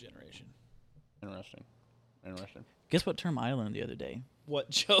skips a generation. Interesting. Guess what term I learned the other day? What,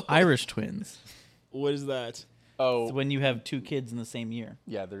 Joe? Irish twins. What is that? Oh, It's when you have 2 kids in the same year.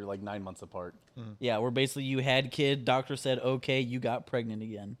 yeah, they're like 9 months apart. Yeah, where basically you had kid, doctor said okay, you got pregnant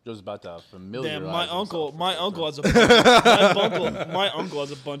again. Joe's about to familiarize Damn, my uncle himself with has that. a my uncle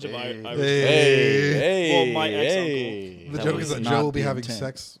has a bunch of Irish. Hey, Well, my ex-uncle. hey. The That joke was is that not Joe will be the having intent.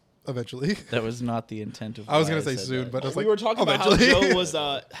 sex eventually. That was not the intent of I was why gonna say said soon, that. but it's We like were talking about how eventually. Joe was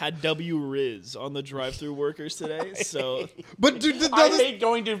had W Riz on the drive-through workers today. So But dude, I hate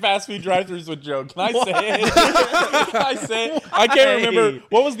going to fast food drive-thrus with Joe. Can I say it? Can I say it? I can't remember.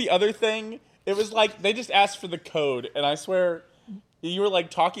 What was the other thing? It was like they just asked for the code, and I swear you were like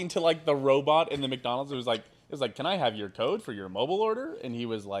talking to like the robot in the McDonald's. It was like, can I have your code for your mobile order? And he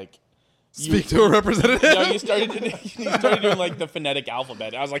was like, speak to a representative. you know, you started doing like the phonetic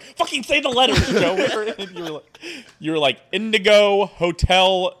alphabet. I was like, fucking say the letters, Joe. And you were like Indigo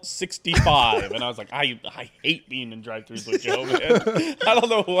Hotel 65, and I was like, I hate being in drive-thrus with Joe, man. I don't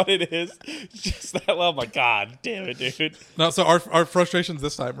know what it is. It's just that I'm like, God damn it, dude. No, so our frustrations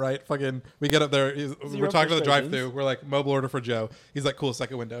this time, right? Fucking, we get up there. We're talking to the frustrations. drive-through. We're like, mobile order for Joe. He's like, cool,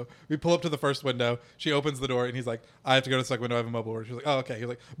 second window. We pull up to the first window. She opens the door, and he's like, I have to go to the second window. I have a mobile order. She's like, oh, okay. He's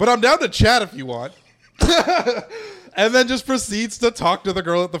like, but I'm down to chat if you want. And then just proceeds to talk to the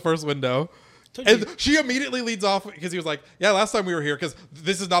girl at the first window. And she immediately leads off because he was like, yeah, last time we were here, because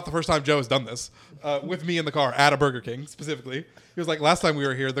this is not the first time Joe has done this with me in the car at a Burger King specifically. He was like, last time we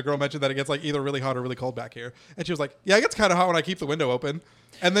were here, the girl mentioned that it gets like either really hot or really cold back here. And she was like, yeah, it gets kind of hot when I keep the window open.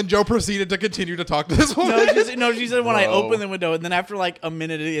 And then Joe proceeded to continue to talk to this woman. She said when I Bro. open the window, and then after like a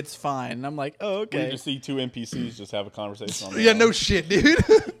minute, it's fine. And I'm like, oh, We okay. just see two NPCs just have a conversation on the Yeah, phone. no shit, dude.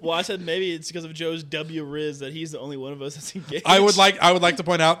 well, I said maybe it's because of Joe's W Riz that he's the only one of us that's engaged. I would like to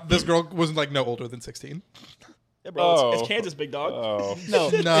point out this girl wasn't like no older than 16. Yeah, bro, Oh. it's Kansas, big dog. Oh. No,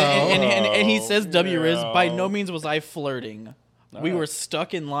 No. and he says W Riz. By No. no means was I flirting. We were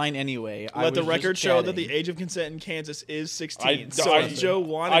stuck in line anyway. I Let the was just record show that the chatting. age of consent in Kansas is 16. so I- if Joe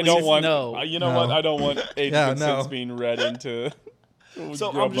wanted I don't to- want. No. You know No. what? I don't want age Yeah, of consents no. being read into.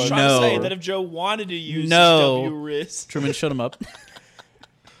 So Grub I'm just Buds. trying to say No. that if Joe wanted to use No. W Riz, Truman, shut him up.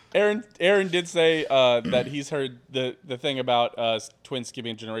 Aaron did say that he's heard the thing about twin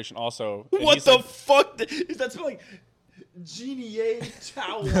skipping a generation also. And he what the said- fuck? Is that spelling Genie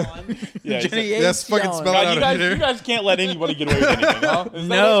Tawan? Yeah, he Jenny said- Yes, fucking Young. spell it God, out you guys, here. you guys can't let anybody get away with anything, huh? Is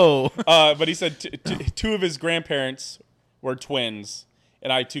that No. it? But he said two of his grandparents were twins,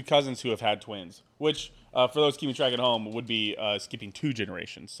 and I had two cousins who have had twins, which for those keeping track at home would be skipping 2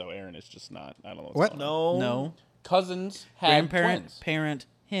 generations. So Aaron is just not. I don't know. What? No. No. Cousins had Grandparent, twins. parent,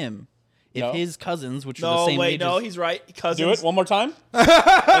 him. If No. his cousins, which are the No, same wait, age no, as- he's right. Cousins. Do it one more time,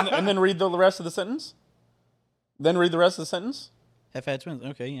 and then read the rest of the sentence. Then read the rest of the sentence. have had twins.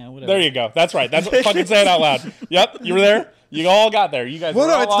 Okay, yeah, whatever. There you go. That's right. That's what fucking say it out loud. Yep, you were there. You all got there. You guys Well,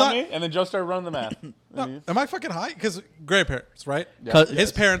 were no, all it's on not- me, and then Joe started running the math. No, am I fucking high? Because grandparents, right? Cous-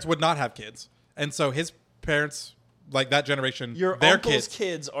 His parents would not have kids, and so his parents, like that generation, Your their uncle's kids.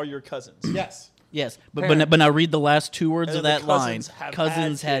 kids are your cousins. Yes. Yes, but now read the last 2 words And of then that the line. cousins have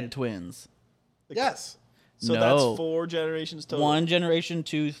Cousins had had twins. Yes. So No. that's 4 generations total. 1 generation,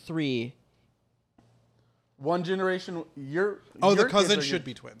 2, 3. One generation. Oh, the cousins should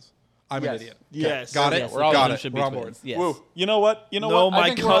be twins. I'm an Yes. idiot. Yes. Got it. Yes, we're all Got done. it. Should We're be on board. twins. Yes. Woo. You know what? You know No, what? I my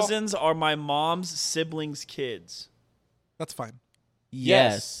think we're all- cousins are my mom's siblings' kids. That's fine.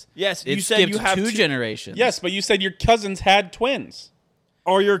 Yes. Yes, It you said skipped you have 2 generations. Yes, but you said your cousins had twins.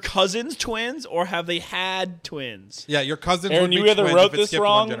 Are your cousins twins or have they had twins? Yeah, your cousins Aaron, would be you either twins wrote if it this skipped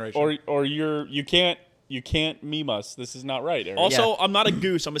wrong, one generation. or you can't You can't meme us. This is not right, Aaron. Also, Yeah. I'm not a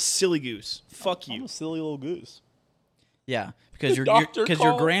goose. I'm a silly goose. Fuck I'm you. a silly little goose. Yeah, because your doctor because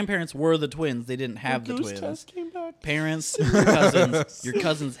your called. grandparents were the twins. They didn't have the Goose twins. test came back. Parents, your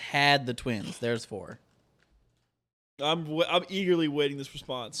cousins had the twins. There's 4. I'm eagerly waiting this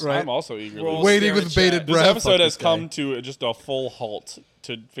response. Right. I'm also eagerly We're all Waiting staring with at bated chat. This breath. episode Fuck has this come guy. to just a full halt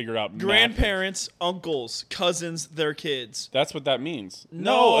to figure out math. Grandparents, uncles, cousins, their kids. That's what that means.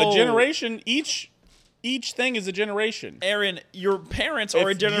 No. a generation. Each thing is a generation. Aaron, your parents are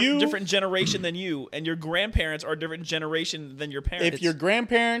a If you- different generation than you, and your grandparents are a different generation than your parents. If your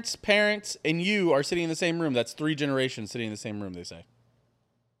grandparents, parents, and you are sitting in the same room, that's 3 generations sitting in the same room. They say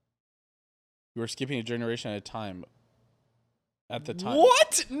you are skipping a generation at a time. At the time,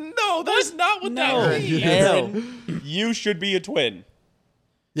 What? No, that is not what No. that means. Aaron, you should be a twin.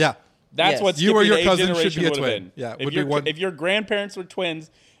 Yeah. That's Yes. what You or skipping your a cousin should generation be a would have twin. been. Yeah, if would be your, one- if your grandparents were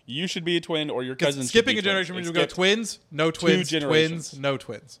twins, you should be a twin, or your cousins. Skipping a should be generation twins. means It we go skipped. twins, no twins, generations. twins, no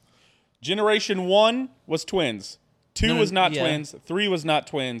twins. Generation 1 was twins. 2 No, was not yeah. twins. 3 was not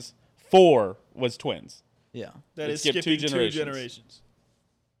twins. 4 was twins. Yeah. That It is skipped skipping 2 2 generations. generations.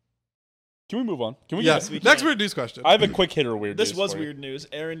 Can we move on? Can we? Yes. we Next can. weird news question. I have a quick hitter weird. This news was for you. weird news.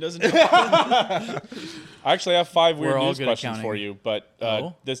 Aaron doesn't. I actually have 5 We're weird all news good at questions counting. for you, but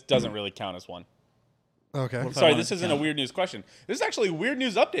Oh. this doesn't really count as one. Okay. What if I Sorry, wanted this to isn't a count? weird news question. This is actually a weird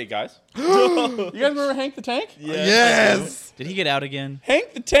news update, guys. You guys remember Hank the Tank? Yes. Did he get out again?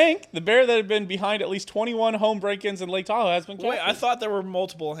 Hank the Tank, the bear that had been behind at least 21 home break-ins in Lake Tahoe, has been captured. Wait, I thought there were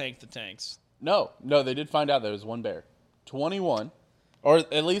multiple Hank the Tanks. No, they did find out there was one bear. 21. Or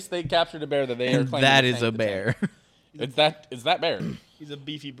at least they captured a bear that they are And claiming that was is Hank a the Tank. bear. It's that bear. He's a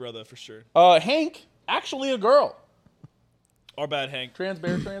beefy brother for sure. Hank, actually a girl. Our bad Hank. Trans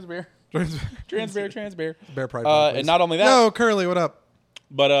bear. Trans bear. Bear pride. And not only that, No, Curly, what up?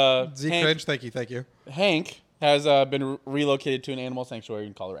 but Z Hank, Cringe, thank you. Hank has been relocated to an animal sanctuary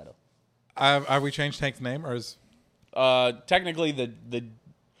in Colorado. Have we changed Hank's name, or is Technically,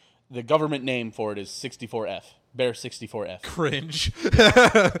 the government name for it is 64F. Bear 64F. cringe?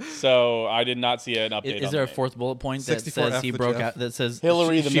 So I did not see an update. Is on there a the name. 4th bullet point that 64F says he the broke Jeff. out? That says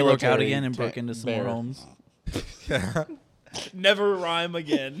Hillary she, the she broke out military again and broke into some bear. more homes. Yeah. Never rhyme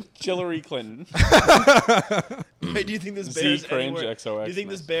again. Hillary Clinton? Wait, do you think this Z bear's cringe anywhere? XOX Do you think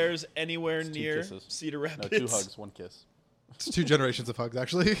this mess. bear's anywhere Two near kisses. Cedar No, Rapids? 2 hugs, 1 kiss. It's 2 generations of hugs,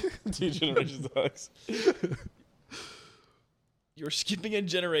 actually. 2 generations of hugs. You're skipping a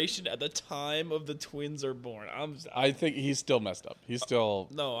generation at the time of the twins are born. I think he's still messed up. He's still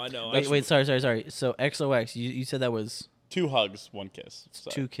No, I know. Wait, sorry. So XOX, you said that was 2 hugs, 1 kiss.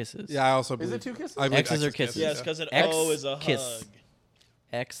 So. 2 kisses. Yeah, I also Is believe. it 2 kisses? I believe X's or X's kisses? Yes, because an X O is a kiss. hug.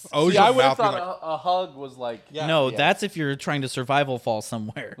 X. Oh, See, your I would have mouth be thought like, a hug was like No, that's if you're trying to survival fall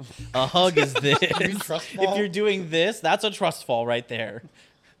somewhere. A hug is this. trust If fall? you're doing this, that's a trust fall right there.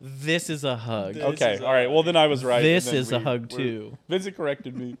 This is a hug. This okay. is a All right. Well, then I was right. This and then is a hug, too. Vincent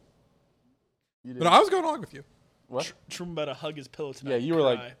corrected me. You But I was going along with you. What? True about to hug his pillow tonight. Yeah, you were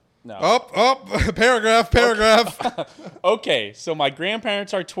like, no. Up, paragraph. Okay, so my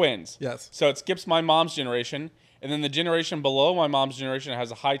grandparents are twins. Yes. So it skips my mom's generation, and then the generation below my mom's generation has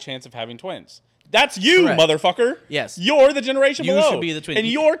a high chance of having twins. That's you, Correct. motherfucker. Yes. You're the generation You below. should be the twin. And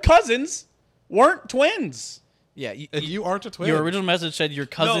your cousins weren't twins. Yeah. And you aren't a twin. Your original message said your No,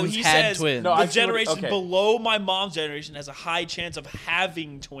 cousins he had says twins. No, I the see what- generation okay. below my mom's generation has a high chance of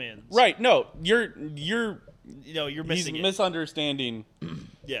having twins. Right. No, you're No, you're he's missing it. misunderstanding.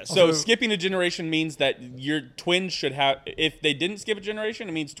 Yes. So skipping a generation means that your twins should have. If they didn't skip a generation,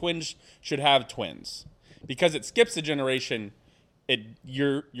 it means twins should have twins, because it skips a generation.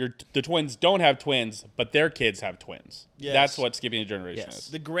 The twins don't have twins, but their kids have twins. Yes. That's what skipping a generation Yes.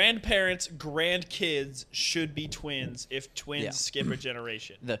 is. the grandparents' grandkids should be twins if twins Yeah. skip a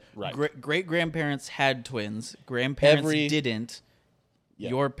generation. The Right. great grandparents had twins. Grandparents Every- didn't. Yeah.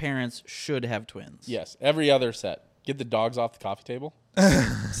 Your parents should have twins. Yes, every other set. Get the dogs off the coffee table.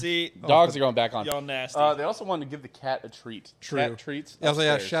 See, Dogs are going back on. y'all nasty. They also wanted to give the cat a treat. True. Cat treats. Yeah, so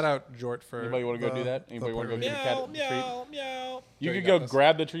yeah, upstairs. shout out Jort for. Anybody want to go do that? Anybody want to go get a cat meow, a treat? meow, meow. You Sure, could you go got this.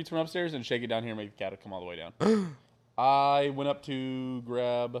 grab the treats from upstairs and shake it down here and make the cat come all the way down. I went up to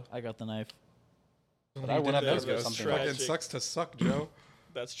grab. I got the knife. But I went up That to get was something. tragic. Fucking sucks to suck, Joe.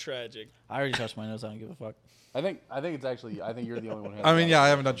 That's tragic. I already touched my nose. I don't give a fuck. I think it's actually. I think you're the only one who has. I mean, yeah, I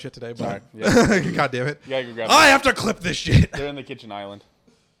haven't done shit today, Sorry. but Yeah. God damn it. You gotta go grab. I have to clip this shit. They're in the kitchen island.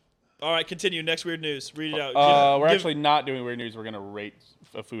 All right, continue. Next weird news. Read it out. We're Give- actually not doing weird news. We're gonna rate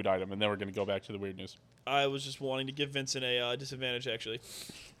a food item, and then we're gonna go back to the weird news. I was just wanting to give Vincent a disadvantage, actually.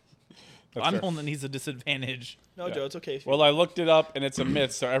 That's I'm fair. the one that needs a disadvantage. No, Yeah. Joe, it's okay. If you Well, I looked it up, and it's a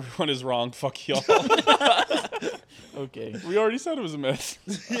myth, so everyone is wrong. Fuck y'all. Okay. We already said it was a myth.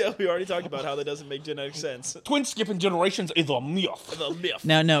 yeah, we already talked about how that doesn't make genetic sense. Twin skipping generations is a myth. The myth.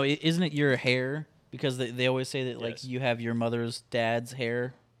 Now, no, isn't it your hair? Because they always say that like Yes. you have your mother's dad's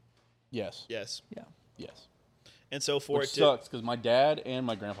hair. Yes. Yes. Yeah. Yes. And so for Which it to sucks because my dad and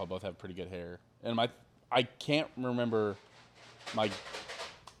my grandpa both have pretty good hair, and I can't remember my. Is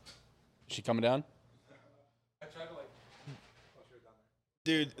she coming down?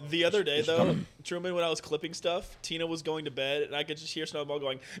 Dude, the other day Is she though, coming? Truman, when I was clipping stuff, Tina was going to bed, and I could just hear Snowball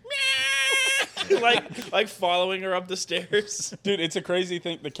going, "Meow," like following her up the stairs. Dude, it's a crazy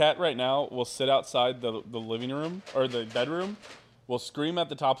thing. The cat right now will sit outside the living room or the bedroom, will scream at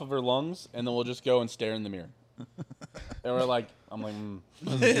the top of her lungs, and then we'll just go and stare in the mirror. And we're like, I'm like,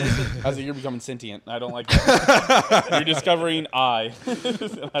 how's it? You're becoming sentient. I don't like that. You're discovering I.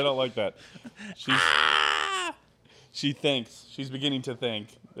 I don't like that. She thinks. She's beginning to think.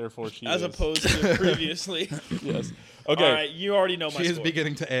 Therefore, she As is. opposed to previously. Yes. Okay. All right, you already know my She is score.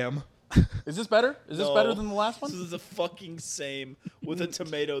 beginning to am. Is this better? Is this No. better than the last This one? is the fucking same with a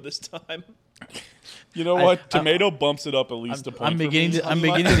tomato this time. You know what? Tomato bumps it up at least a point. I'm for beginning me. to- I'm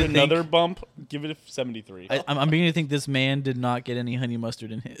beginning to think- another bump. Give it a 73. I'm beginning to think this man did not get any honey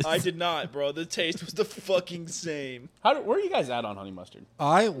mustard in his. I did not, bro. The taste was the fucking same. Where are you guys at on honey mustard?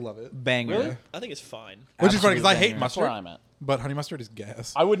 I love it. Banger. Really? I think it's fine. Which is funny because I Absolute hate banger. That's where mustard, I'm at. but honey mustard is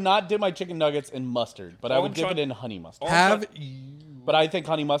gas. I would not dip my chicken nuggets in mustard, but I All would I'm dip trying- it in honey mustard. all I'm Have trying- you? But I think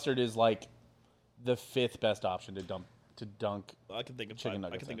honey mustard is like the 5th best option to dunk. I can think of Chicken five. I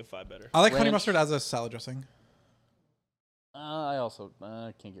nuggets can think in. of five better. I like honey Ranch. mustard as a salad dressing. I also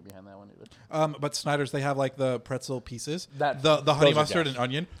can't get behind that one either. But Snyder's, they have like the pretzel pieces. That- the honey those are mustard gas. and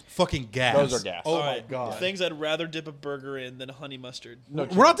onion, fucking gas. Those are gas. Oh All my right, god. Things I'd rather dip a burger in than honey mustard. No,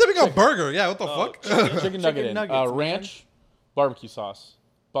 We're not dipping a burger. Yeah, what the Oh, fuck? chicken nugget in. nuggets, man. Ranch, barbecue sauce,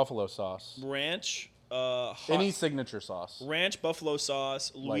 buffalo sauce, Ranch, any signature sauce. ranch, buffalo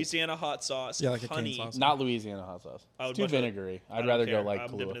sauce, Louisiana hot sauce, Yeah, like a cane honey. sauce. Not Louisiana hot sauce. I would It's too much rather- vinegary. I I'd don't rather care. go like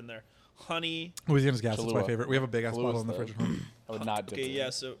I'm dipping Kahlua. in there. Honey. Louisiana's gas. It's my Kahlua. favorite. We have a big ass Kahlua bottle in the is fridge at the- home. I would not dip Okay, it. yeah.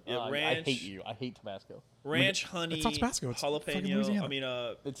 So yeah, I ranch. hate you. I hate Tabasco. Ranch, honey. It's not Tabasco, it's fucking jalapeno. Louisiana. I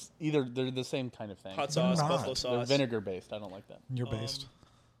mean, It's either they're the same kind of thing. hot They're sauce, not. buffalo They're sauce. vinegar based. I don't like that. You're based.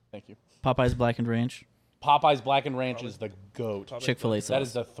 Thank you. Popeye's blackened ranch. Popeyes Blackened Ranch is the goat. Probably- Chick-fil-A sauce. That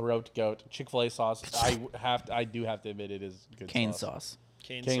is the throat goat. Chick-fil-A sauce. I do have to admit it is good. cane sauce. sauce.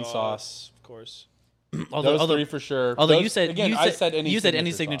 Cane cane sauce, sauce. of course. Those three for sure. Although Those- you said again, you I said, said any you said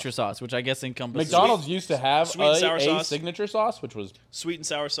any signature signature sauce, which I guess encompasses McDonald's used to have sweet and sour a sauce. signature sauce, which was Sweet and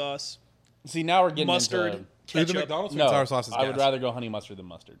sour sauce, see now we're getting mustard, into, Dude, the ketchup. McDonald's sweet no. and sour sauce is I would gas. rather go honey mustard than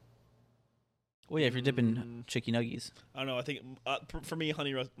mustard. Well, yeah, if you're dipping chicken nuggies. I don't know. I think for me,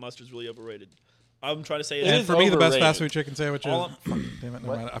 honey mustard's really overrated. I'm trying to say It And is for me, the best overrated. fast food chicken sandwich is. All Fuck, damn it,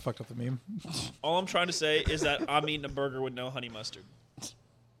 never mind. I fucked up the meme. all I'm trying to say is that I'm eating a burger with no honey mustard.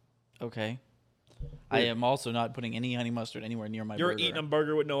 Okay. I am also not putting any honey mustard anywhere near my You're burger. eating a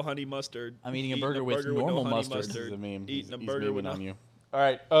burger with no honey mustard. I'm eating a burger with no normal honey mustard. This is a meme. Eating a He's burger with memeing no. on you. All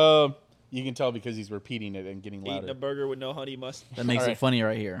right. You can tell because he's repeating it and getting Eating a louder. burger with no honey mustard. That makes All it right. funny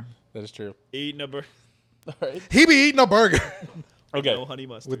right here. That is true. Eating a burger All right. He be eating a burger Okay. no honey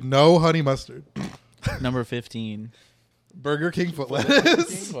mustard. with no honey mustard. Number 15. Burger King foot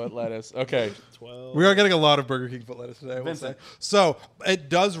lettuce. What lettuce? Okay. 12. We are getting a lot of Burger King foot lettuce today. I will Vincent. say. So it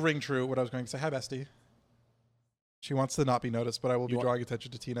does ring true what I was going to say. Hi, Bestie. She wants to not be noticed, but I will be want- drawing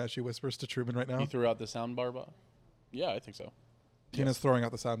attention to Tina as she whispers to Truman right now. You threw out the sound bar. Yeah, I think so. Tina's throwing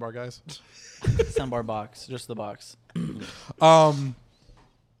out the soundbar, guys. Soundbar box. Just the box.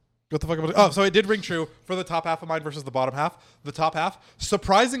 What the fuck am I? Oh, so it did ring true for the top half of mine versus the bottom half. The top half,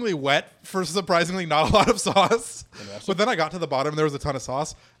 surprisingly wet for surprisingly not a lot of sauce. But then I got to the bottom and there was a ton of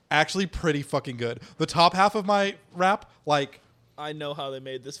sauce. Actually pretty fucking good. The top half of my wrap, like I know how they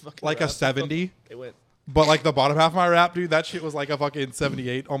made this fucking. a wrap. 70. It went. But like the bottom half of my wrap, dude, that shit was like a fucking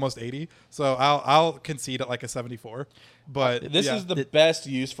 78, almost 80. So I'll concede at like a 74. But This yeah. is the best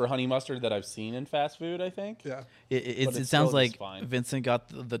use for honey mustard that I've seen in fast food, I think. Yeah. But It it's sounds still like just fine. Vincent got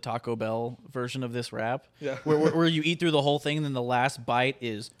the Taco Bell version of this wrap. Yeah. Where you eat through the whole thing and then the last bite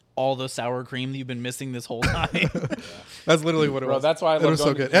is all the sour cream that you've been missing this whole time. That's literally what it Bro, was. that's why I it love was so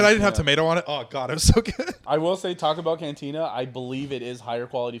going to good. And I didn't have Cantina. tomato on it. Oh god, it was so good. I will say Taco Bell Cantina, I believe it is higher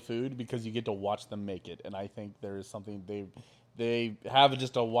quality food because you get to watch them make it. And I think there is something they have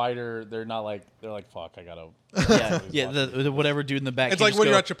just a wider, they're like, fuck, I gotta. yeah, the whatever dude in the back. It's can like just when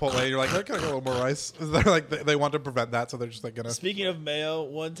go, you're at Chipotle, you're like, can I get a little more rice? They're like, they want to prevent that, so they're just like gonna. Speaking of mayo,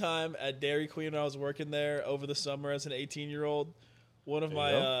 one time at Dairy Queen when I was working there over the summer as an 18-year-old, One of There my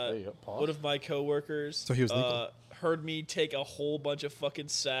you go. There you go. Pause. one of my coworkers So he was legal. heard me take a whole bunch of fucking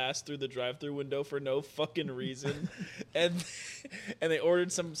sass through the drive-through window for no fucking reason, and they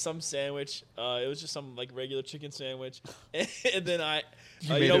ordered some sandwich. It was just some like regular chicken sandwich, and then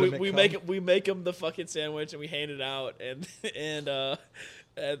made it a we make him the fucking sandwich and we hand it out, and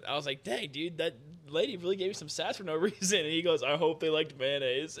I was like, dang, dude, that lady really gave me some sass for no reason. And he goes, I hope they liked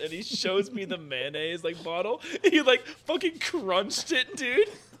mayonnaise. And he shows me the mayonnaise like bottle. And he like fucking crunched it, dude.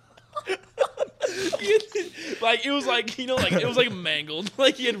 Like it was like, you know, like it was like mangled.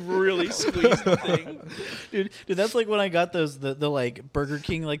 Like he had really squeezed the thing. Dude, that's like when I got those the like Burger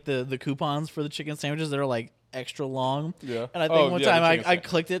King like the coupons for the chicken sandwiches that are like extra long. Yeah. And I think one time the I chicken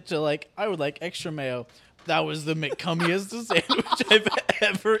clicked it to like I would like extra mayo. That was the McCummiest sandwich I've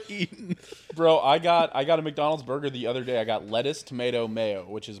ever eaten. Bro, I got a McDonald's burger the other day. I got lettuce, tomato, mayo,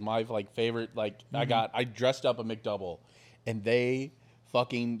 which is my like favorite. Like I dressed up a McDouble, and they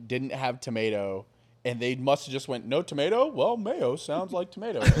fucking didn't have tomato, and they must have just went no tomato. Well, mayo sounds like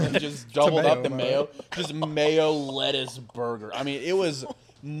tomato, and just doubled up the mayo, just mayo lettuce burger. I mean, it was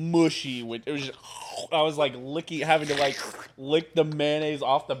mushy. It was just, I was like having to like lick the mayonnaise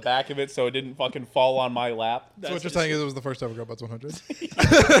off the back of it so it didn't fucking fall on my lap. So what you're saying is it was the first ever Grub Buds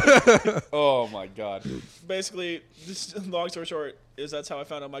 100. Oh my god. Basically, this long story short is that's how I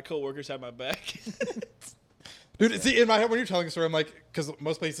found out my coworkers had my back. Dude, see, in my head, when you're telling a story, I'm like, because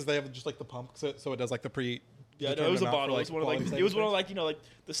most places they have just like the pump, so it does like the pre. Yeah, no, it was a bottle. It was one of like you know like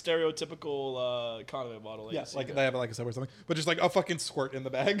the stereotypical condiment bottle. That Yeah, you see like there. they have it like a sub or something, but just like a fucking squirt in the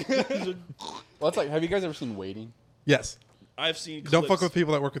bag. Well, it's like, have you guys ever seen Waiting? Yes. I've seen. Don't fuck clips. with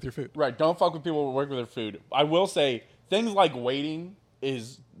people that work with your food. Right. Don't fuck with people who work with their food. I will say things like Waiting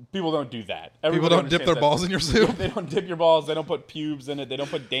is people don't do that. People Everybody don't dip their understands that. balls in your soup. They don't dip your balls. They don't put pubes in it. They don't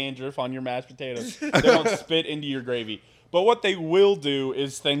put dandruff on your mashed potatoes. They don't spit into your gravy. But what they will do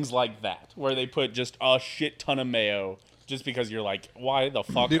is things like that, where they put just a shit ton of mayo. Just because you're like, why the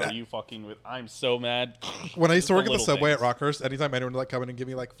fuck Dude, are you fucking with? I'm so mad. When I used to Just work the at the little Subway things. at Rockhurst, anytime anyone would like come in and give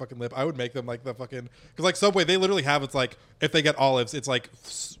me like fucking lip, I would make them like the fucking because like Subway they literally have it's like if they get olives, it's like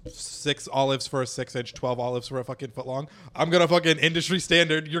 6 olives for a 6-inch, 12 olives for a fucking foot long. I'm gonna fucking industry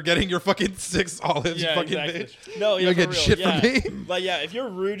standard. You're getting your fucking 6 olives, Yeah, fucking exactly. bitch. No, You're yeah, getting for real. shit yeah. from me. Like, yeah, if you're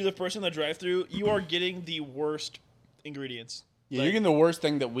rude to the person in the drive-thru, you are getting the worst ingredients. Yeah, you're getting the worst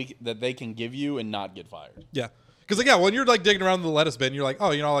thing that they can give you and not get fired. Yeah. Because like, yeah, when you're like digging around in the lettuce bin, you're like,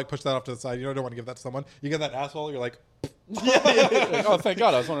 oh, you know, I'll like push that off to the side. You know, I don't want to give that to someone. You get that asshole, you're like, Like, oh, thank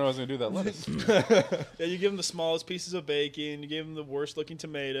God! I was wondering if I was gonna do that lettuce. Yeah, you give them the smallest pieces of bacon. You give them the worst-looking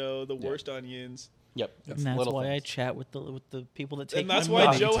tomato, the worst onions. Yep. And that's Little why I things. chat with the people that take And that's my why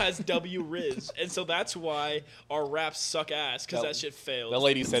money. Joe has W Riz. And so that's why our raps suck ass, because that shit failed. That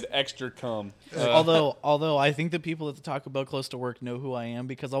lady said extra cum. Although I think the people at the Taco Bell close to work know who I am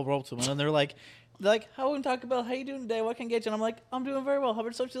because I'll roll up to them and they're like, how in Taco Bell? How you doing today? What can I get you? And I'm like, I'm doing very well. How about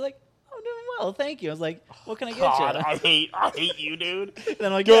yourself? She's like, I'm doing well, thank you. I was like, what can I get God, you? I hate you, dude. And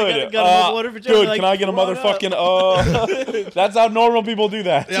I'm like, Good. yeah, got a mobile order for Joe. Good. They're like, Can I get a "Come on up." motherfucking? That's how normal people do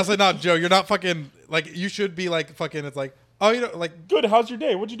that. yeah, it's like, no, Joe, you're not fucking like you should be like fucking. It's like, oh, you know, like. Good. How's your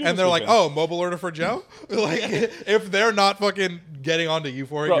day? What'd you do? And this they're like, weekend? "Oh, mobile order for Joe." Like, if they're not fucking getting onto you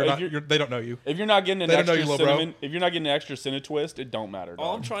for it, Bro, you're if not. you're- They don't know you. If you're not getting an They don't know extra you, little bro. cinnamon, if you're not getting an extra Cinnatwist, it don't matter.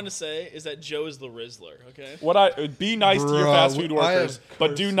 All I'm Dog. trying to say is that Joe is the Rizzler, okay? Be nice to your Bro, fast food I have workers, but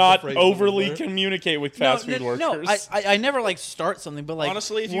cursed do the not phrase overly Rizzler. communicate with fast food workers. No, I never like start something, but like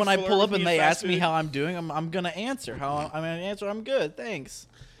Honestly, if you when I flirt pull with up me and in they fast ask me food- how I'm doing, I'm gonna answer. I'm gonna answer. I'm good, thanks.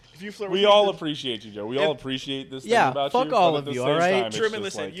 If you flirt We with all me, appreciate you, Joe. We all appreciate this Yeah, thing about fuck you. all but of at the you, same all right? time, it's Truman,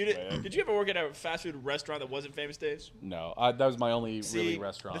 just listen, like, man. did you ever work at a fast food restaurant that wasn't Famous Days? No, that was my only See, really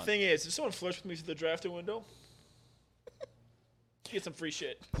restaurant. The thing is, if someone flirts with me through the drive-thru window, get some free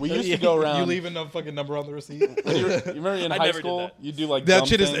shit. We used to go around. You leaving a fucking number on the receipt. You remember in I high never did school, that. you do like That dumb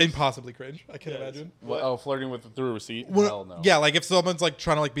shit is things? impossibly cringe. I can Yes. imagine. What, oh, flirting with through a receipt? Well, Hell no. Yeah, like if someone's like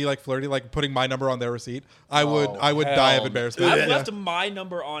trying to like be like flirty, like putting my number on their receipt, I would hell die of no. embarrassment. I've Yeah. left my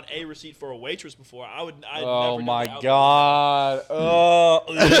number on a receipt for a waitress before. I'd Oh never my do that. God. Oh,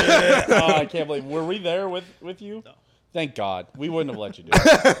 I can't believe. Were we there with you? No. Thank God. We wouldn't have let you do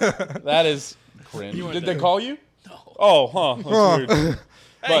it. That is cringe. weren't Did there. they call you? No. Oh, huh. That's weird.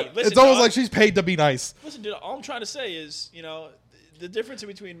 Hey, But listen, It's almost dog. like she's paid to be nice. Listen, dude, all I'm trying to say is, you know, the difference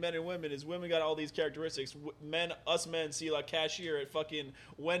between men and women is women got all these characteristics. Us men see like cashier at fucking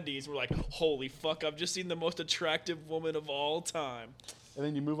Wendy's. We're like, holy fuck, I've just seen the most attractive woman of all time. And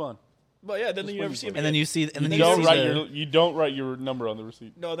then you move on. But yeah, then you never see him. And then you see, and then You you don't see write the, you don't write your number on the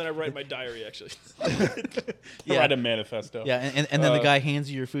receipt. No, then I write my diary actually. yeah, Write a manifesto. yeah, and then the guy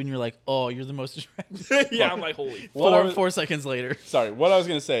hands you your food, and you're like, oh, you're the most attractive. Yeah, I'm like, holy. Four seconds later. Sorry, what I was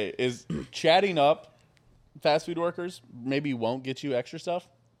gonna say is chatting up fast food workers maybe won't get you extra stuff,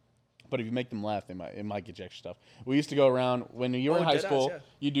 but if you make them laugh, it might get you extra stuff. We used to go around when you were in high deadass, school. yeah.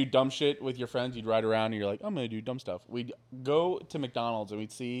 You do dumb shit with your friends. You'd ride around and you're like, I'm gonna do dumb stuff. We'd go to McDonald's and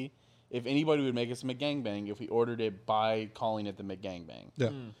we'd see if anybody would make us a McGangbang if we ordered it by calling it the McGangbang. Yeah.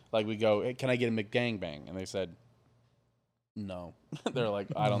 Like we go, hey, can I get a McGangbang? And they said, no. They're like,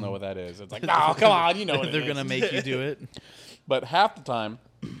 I don't know what that is. It's like, no, come on, you know what it They're is. gonna make you do it. But half the time,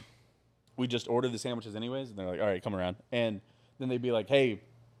 we just order the sandwiches anyways, and they're like, all right, come around. And then they'd be like, hey,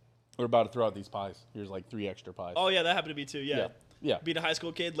 we're about to throw out these pies. Here's like 3 extra pies. Oh yeah, that happened to me too. Yeah. Yeah. Being a high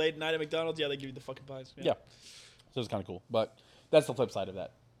school kid, late night at McDonald's, yeah, they give you the fucking pies. Yeah. So it's kind of cool. But that's the flip side of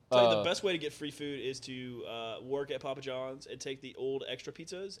that. Tell you the best way to get free food is to work at Papa John's and take the old extra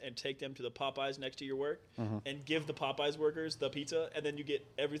pizzas and take them to the Popeyes next to your work and give the Popeyes workers the pizza, and then you get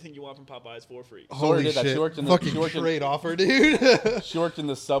everything you want from Popeyes for free. Holy did that. shit! She worked in the- Fucking she worked in- great offer, dude. She worked in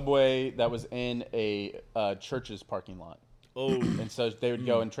the Subway that was in a church's parking lot. Oh. And so they would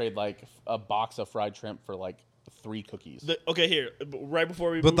go and trade like a box of fried shrimp for like 3 cookies. Okay, here, right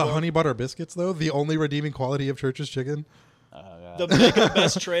before we But move the on, honey butter biscuits, though, the only redeeming quality of Church's chicken. the biggest,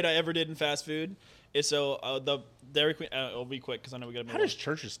 best trade I ever did in fast food is the Dairy Queen. It'll be quick because I know we got to move How on. does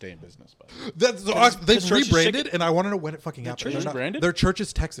churches stay in business, by the way? They've Church's rebranded, chicken- and I want to know when it fucking happened. Church's They're not- branded? They're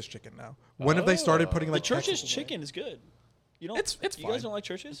Church's Texas chicken now. When have they started putting like The Church's Texas- chicken is good. You don't? It's You fine. guys don't like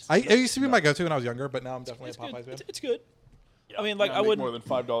Church's? It used to be my go-to when I was younger, but now I'm definitely It's a good. Popeyes fan. It's good. I mean, like I I make wouldn't. more than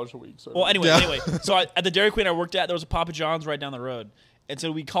 $5 a week. So Well, anyway, Yeah. so at the Dairy Queen I worked at, there was a Papa John's right down the road. And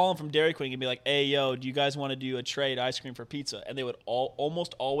so we call them from Dairy Queen and be like, hey, yo, do you guys want to do a trade ice cream for pizza? And they would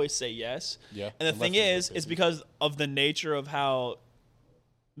almost always say yes. Yeah, And the unless thing they're is, busy. it's because of the nature of how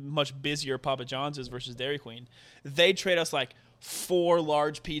much busier Papa John's is versus Dairy Queen. They trade us like 4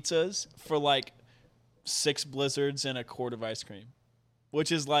 large pizzas for like 6 blizzards and a quart of ice cream,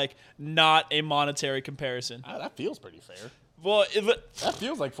 which is like not a monetary comparison. that feels pretty fair. Well, That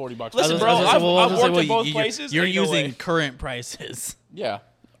feels like $40. Listen, bro, I've worked at both places. You're Ain't no using way. current prices. Yeah,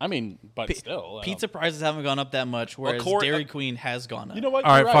 I mean, but still, Pizza prices haven't gone up that much, whereas quart- Dairy Queen has gone up. You know what?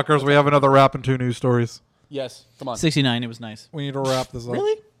 All right, You're right. fuckers, we have another wrap and 2 news stories. Yes, come on. 69, it was nice. We need to wrap this up.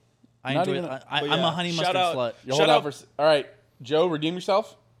 Really? I Not enjoyed even- it. But I'm yeah, a honey shout mustard out- slut. You Shut hold out up. for. All right, Joe, redeem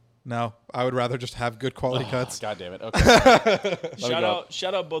yourself. No, I would rather just have good quality cuts. God damn it. Okay.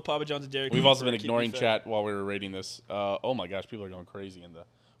 Shout out both Papa John's and Dairy Queen. We've also for been keeping ignoring me fed. chat while we were rating this. Oh my gosh, people are going crazy in the.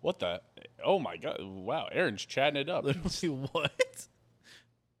 What the? Oh my god! Wow, Aaron's chatting it up. Literally, what?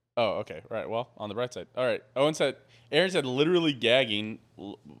 Oh, okay. Right. Well, on the bright side. All right. Aaron said, literally gagging,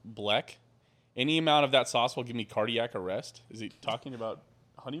 Bleck. Any amount of that sauce will give me cardiac arrest. Is he talking about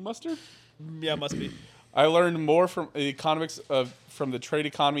honey mustard? Yeah, must be. I learned more from the economics from the trade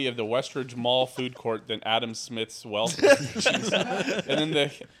economy of the Westridge Mall food court than Adam Smith's wealth. and then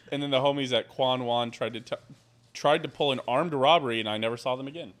the homies at Quan Wan tried to pull an armed robbery, and I never saw them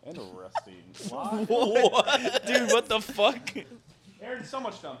again. Interesting. What? Dude, what the fuck? Aaron, so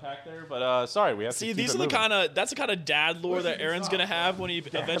much to unpack there, but sorry, we have to See, keep these it are moving. that's the kind of dad lore that Aaron's gonna have when he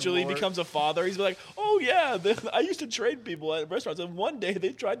eventually becomes a father. He's like, oh yeah, I used to trade people at restaurants, and one day they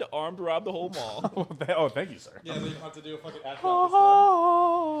tried to armed rob the whole mall. Oh, thank you, sir. Yeah, they don't have to do a fucking ad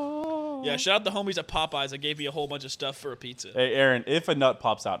Yeah, shout out the homies at Popeyes that gave me a whole bunch of stuff for a pizza. Hey, Aaron, if a nut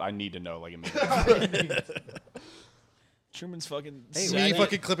pops out, I need to know, like, immediately. Truman's fucking Me saggy.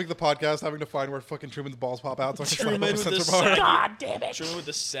 fucking clipping the podcast, having to find where fucking Truman's balls pop out. So I can Truman find with the the censor bar. God damn it! Truman with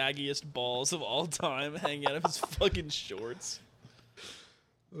the saggiest balls of all time, hanging out of his fucking shorts.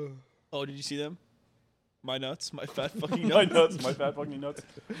 Oh, did you see them? My nuts, my fat fucking My nuts. nuts, my fat fucking nuts.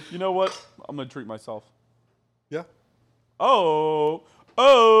 You know what? I'm going to treat myself. Yeah. Oh.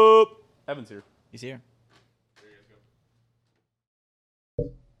 Evan's here. He's here.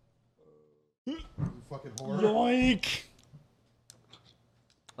 Fucking horror. Yoink.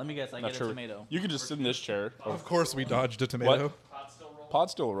 Let me guess. I Not get sure. a tomato. You could just sit in this chair. Of course we dodged a tomato. What?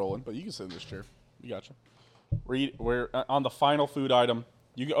 Pod's still rolling, but you can sit in this chair. You gotcha. We're on the final food item.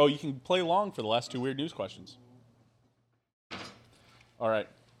 You can play along for the last 2 weird news questions. All right.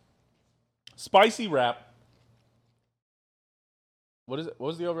 Spicy wrap. What is it? What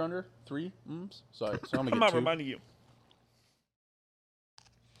was the over under? 3 mms? Sorry. So I'm I'm gonna not get 2. reminding you.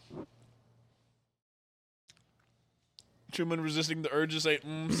 Truman resisting the urge to say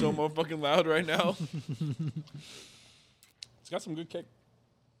so more fucking loud right now. It's got some good kick.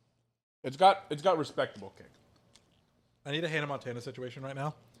 It's got respectable kick. I need a Hannah Montana situation right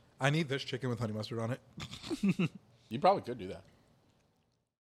now. I need this chicken with honey mustard on it. You probably could do that.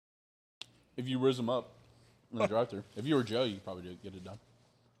 If you whiz them up in the drive-thru. If you were Joe, you could probably get it done.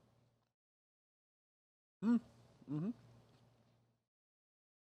 Mm-hmm.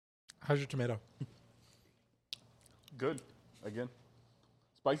 How's your tomato? Good. Again.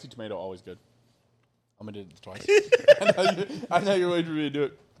 Spicy tomato, always good. I'm going to do it twice. I know you're waiting for me to do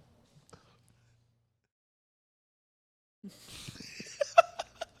it.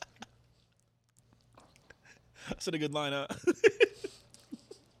 That's a good line, huh?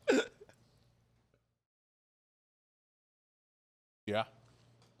 Yeah.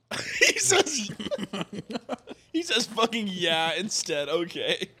 He says fucking yeah instead.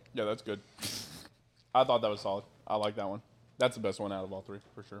 Okay. Yeah, that's good. I thought that was solid. I like that one. That's the best one out of all three,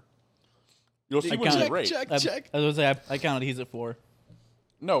 for sure. You'll see I when you counted- rate. Check. I was gonna say I counted. He's at 4.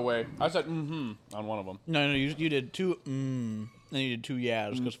 No way. I said on one of them. No, you did 2. Then you did 2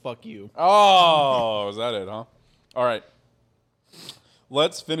 yeahs because fuck you. Oh, is that it, huh? All right.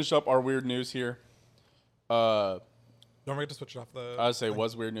 Let's finish up our weird news here. Don't forget to switch it off the. I would say,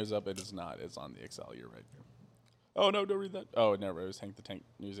 was weird news up? It is not. It's on the Excel. You're right. Oh, no, don't read that. Oh, never. It was Hank the Tank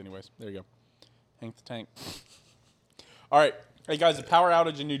news anyways. There you go. Hank the Tank. All right. Hey, guys, the power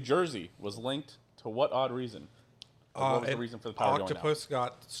outage in New Jersey was linked to what odd reason? Like, what was the an reason for the power octopus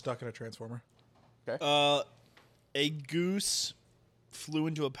got stuck in a transformer. going out? A goose flew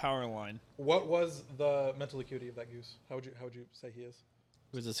into a power line. What was the mental acuity of that goose? How would you say he is?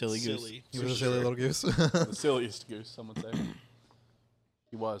 It was a silly goose. Silly. He was a silly little goose. The silliest goose, some would say.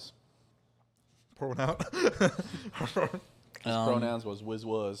 He was. Pour one out. His pronouns was whiz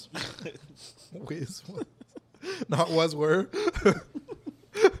was. Whiz. Not was were.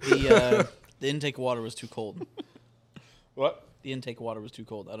 The intake water was too cold. What? The intake water was too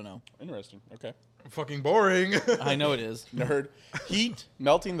cold. I don't know. Interesting. Okay. Fucking boring. I know it is. Nerd. Heat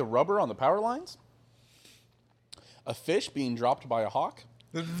melting the rubber on the power lines. A fish being dropped by a hawk.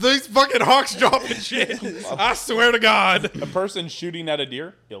 These fucking hawks dropping shit. I swear to God. A person shooting at a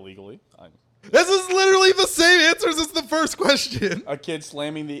deer illegally. This is literally the same answers as the first question. A kid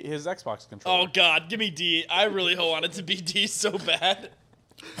slamming his Xbox controller. Oh God, give me D. I really want it to be D so bad.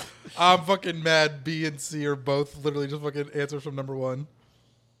 I'm fucking mad. B and C are both literally just fucking answers from number 1.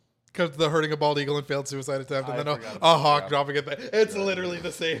 Because the hurting a bald eagle and failed suicide attempt, and I then forgot a about hawk that. dropping it. It's literally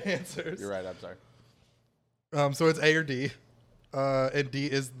the same answers. You're right. I'm sorry. So it's A or D. And D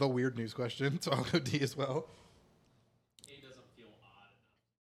is the weird news question, so I'll go D as well.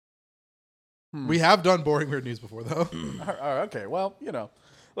 We have done boring weird news before, though. Okay. Well,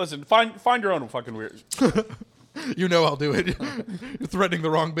 listen. Find your own fucking weird. You know I'll do it. You're threatening the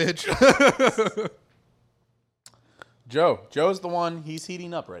wrong bitch. Joe's the one. He's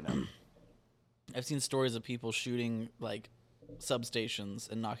heating up right now. I've seen stories of people shooting like substations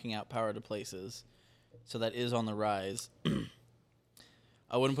and knocking out power to places. So that is on the rise.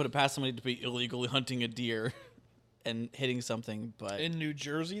 I wouldn't put it past somebody to be illegally hunting a deer and hitting something, but In New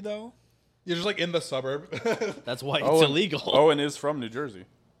Jersey, though? You're just like in the suburb. that's why it's illegal. Owen is from New Jersey.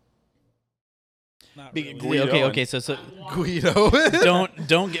 Not Be- really. okay, so Guido.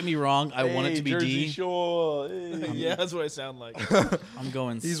 don't get me wrong. I want it to be Jersey D. Shore. Hey. Yeah, that's what I sound like. I'm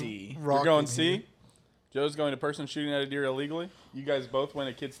going He's C. You're rocking going here. C? Joe's going to person shooting at a deer illegally. You guys both went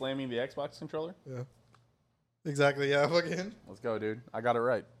a kid slamming the Xbox controller. Yeah. Exactly. Yeah. Fucking. Let's go, dude. I got it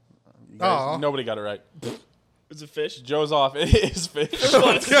right. You Aw. guys, nobody got it right. It's a fish. Joe's off. It is fish.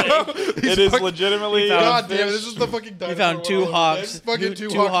 Let's go. It is legitimately. God fish. damn it! This is the fucking. We found 2 hawks. Fucking two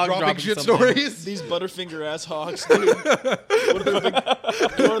 2 hawks hawks dropping shit something. stories. These Butterfinger ass hawks, dude.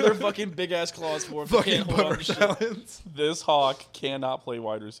 What are their fucking big ass claws for? If they Fucking can't hold on butter to shit? talents. This hawk cannot play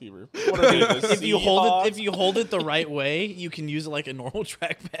wide receiver. What are they? The If you hold Seahawks? it, if you hold it the right way, you can use it like a normal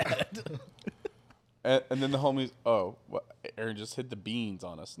trackpad. And then the homies, what, Aaron just hit the beans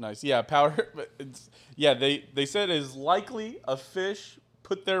on us. Nice. Yeah, power. But they said it is likely a fish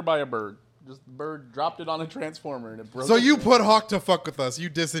put there by a bird. Just the bird dropped it on a transformer and it broke. So the you transformer. put hawk to fuck with us. You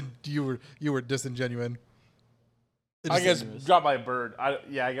were disingenuine. I guess dropped by a bird. I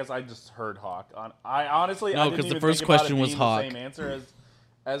guess I just heard hawk. I honestly, No, I didn't 'cause the even first think about question it was being hawk. the same answer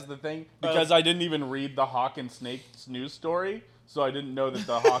as the thing because I didn't even read the hawk and snake's news story, so I didn't know that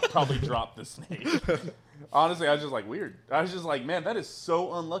the hawk probably dropped the snake. Honestly, I was just like weird. I was just like, man, that is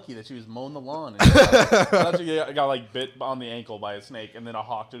so unlucky that she was mowing the lawn and got like bit on the ankle by a snake, and then a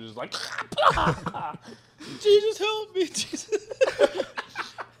hawk was just like, Jesus, help me. Jesus.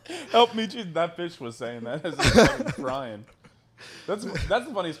 help me, Jesus. That fish was saying that as he was fucking crying. That's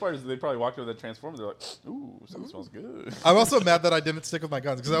the funniest part is they probably walked over the transformer. They're like, ooh, Something smells good. I'm also mad that I didn't stick with my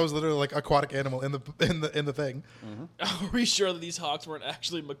guns because I was literally like aquatic animal in the thing. Are we sure that these hawks weren't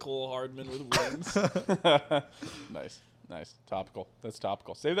actually McCall Hardman with wings? Nice. Topical. That's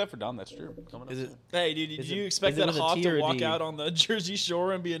topical. Save that for Dom. That's true. Is it? Hey, dude, did Is you it- expect is it that with a hawk T to or a walk D? out on the Jersey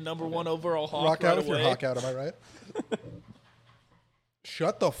Shore and be a number one overall hawk Rock right out if away? you're hawk out. Am I right?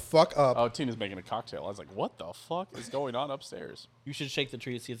 Shut the fuck up. Oh, Tina's making a cocktail. I was like, what the fuck is going on upstairs? You should shake the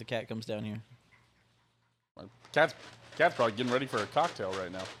tree to see if the cat comes down here. Cat's probably getting ready for a cocktail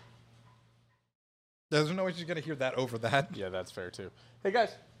right now. There's no way she's gonna hear that over that. Yeah, that's fair too. Hey guys,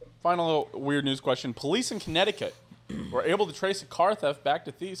 final weird news question. Police in Connecticut were able to trace a car theft back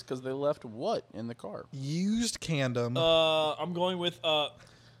to thieves because they left what in the car? Used condom. I'm going with Too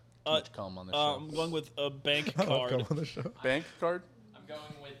much cum on this show. I'm going with a bank I'll card. come on the show. Bank card? I'm going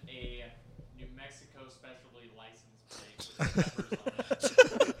with a New Mexico specialty license plate with peppers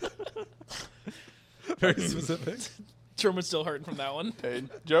on it. Very specific. Truman's still hurting from that one. Hey,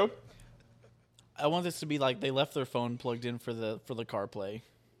 Joe? I want this to be like they left their phone plugged in for the CarPlay.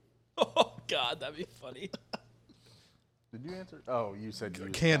 Oh God, that'd be funny. Did you answer? Oh, you said you.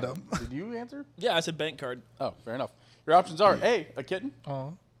 Condom. Did you answer? Yeah, I said bank card. Oh, fair enough. Your options are A, a kitten, Aw,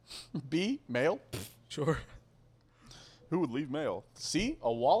 B, mail. sure. Who would leave mail? C,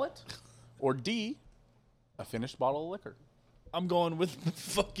 a wallet, or D, a finished bottle of liquor. I'm going with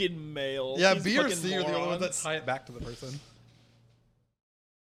fucking mail. Yeah, These B or fucking C are the only ones that morons. tie it back to the person.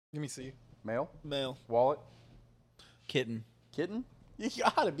 Give me C. Mail, Mail. wallet, Kitten. kitten. You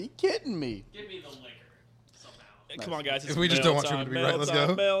gotta be kidding me. Give me the liquor somehow. Hey, come on, guys. It's If we just mail don't want time, Truman to be mail right, let's time,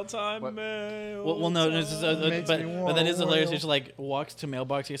 go. Mail time, What? mail. Well, no, no, it's just, Makes but me that is hilarious. wanna- It's like walks to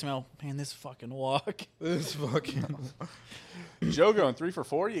mailbox, gets mail. Man, this fucking walk. This fucking. Joe going 3 for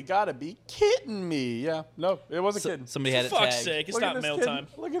 4. You gotta be kidding me. Yeah, no, it was a kitten. Somebody had For it fuck's tagged. sake, it's Look at not this mail kitten. time.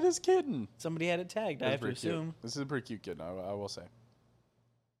 Look at this kitten. Somebody had it tagged. I That's have to pretty cute. assume. This is a pretty cute kitten, I will say.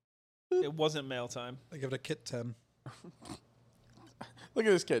 It wasn't mail time. I give it a Kit 10. Look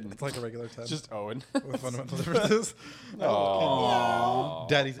at this kitten. It's like a regular 10. It's just Owen. with fundamental differences. Aww.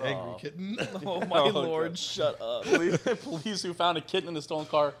 Daddy's angry kitten. Oh my Oh, lord, God. shut up. Police who found a kitten in a stolen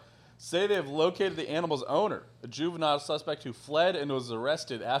car say they have located the animal's owner, a juvenile suspect who fled and was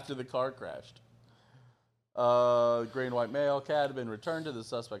arrested after the car crashed. Gray and white male cat had been returned to the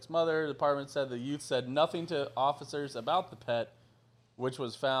suspect's mother. The department said the youth said nothing to officers about the pet, which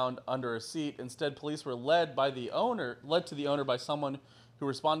was found under a seat. Instead, police were led to the owner by someone who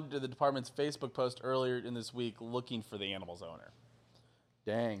responded to the department's Facebook post earlier in this week looking for the animal's owner.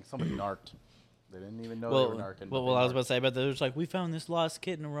 Dang, somebody narked. They didn't even know they were narking. but well, they I was narked. about to say, but there's like, we found this lost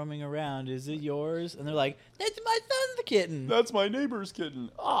kitten roaming around. Is it yours? And they're like, that's my son's kitten. That's my neighbor's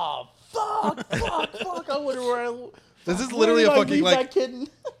kitten. Oh, fuck. I wonder where I. This is where literally did a I fucking leave like. that kitten.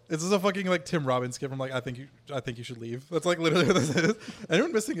 This is a fucking like Tim Robbins skit from like I think you should leave. That's like literally what this is.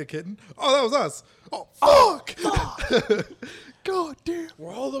 Anyone missing a kitten? Oh, that was us. Oh fuck! God damn.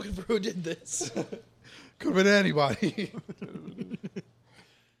 We're all looking for who did this. Could have been anybody.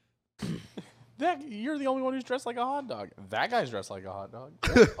 You're the only one who's dressed like a hot dog. That guy's dressed like a hot dog.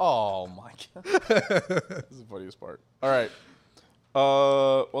 Oh my god. This is the funniest part. All right.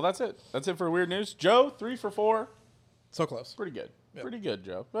 Well, that's it. That's it for weird news. Joe, 3 for 4. So close. Pretty good. Pretty good,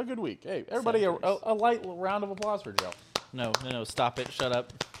 Joe. A good week. Hey, everybody, a light round of applause for Joe. No, stop it. Shut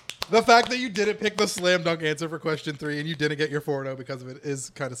up. The fact that you didn't pick the slam dunk answer for question 3 and you didn't get your 4-0 because of it is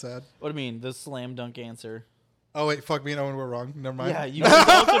kind of sad. What do you mean? The slam dunk answer. Oh wait, fuck me and Owen were wrong. Never mind. Yeah, you guys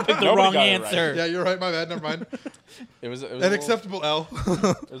also picked the Nobody wrong got it right. answer. Yeah, you're right. My bad. Never mind. It was An acceptable L.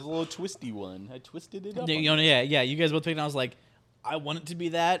 It was a little twisty one. I twisted it up. Yeah. You guys both picked. And I was like, I want it to be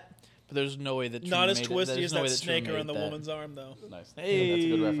that, but there's no way that Not Truman as made it. twisty There's as no way that snake Truman around the made that. woman's arm, though. Nice. Hey. That's a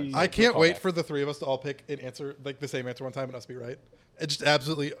good reference. I can't Good wait callback. for the 3 of us to all pick an answer, like the same answer one time and us be right. And just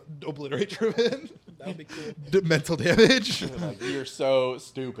absolutely obliterate Truman. That would be cool. Mental damage. Like, you're so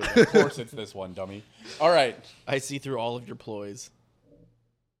stupid. Of course it's this one, dummy. All right, I see through all of your ploys.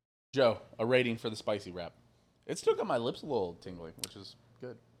 Joe, a rating for the spicy wrap. It still got my lips a little tingly, which is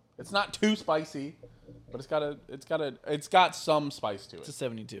good. It's not too spicy, but it's got some spice to It's a it.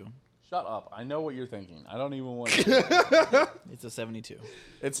 72. Shut up. I know what you're thinking. I don't even want to. It's a 72.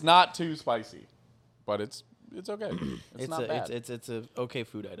 It's not too spicy, but it's okay. It's not bad. It's a okay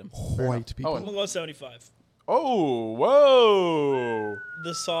food item. White people. Oh, I'm going to go 75. Oh, whoa.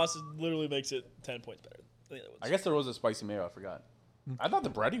 The sauce literally makes it 10 points better. I think that was I guess there was a spicy mayo. I forgot. I thought the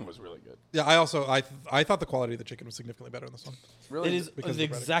breading was really good. Yeah, I thought the quality of the chicken was significantly better in this one. Really, It is because of the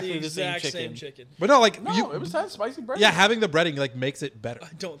breading. exactly the same exact chicken. same chicken. But no, like No, it was that spicy breading. yeah, having the breading like makes it better. I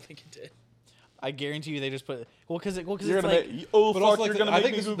don't think it did. I guarantee you they just put because You're it's gonna like make, But fuck, also, you're like, gonna I make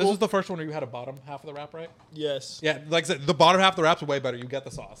think me this Google. was the first one where you had a bottom half of the wrap, right? Yes. Yeah, like I said, the bottom half of the wrap's way better. You get the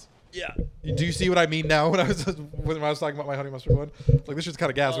sauce. Yeah. Do you see what I mean now when I was talking about my honey mustard one? Like this shit's kind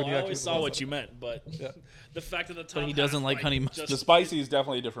of gas when you I actually always saw what you meant, but Yeah. the fact that the top But he doesn't half, like honey mustard. The spicy is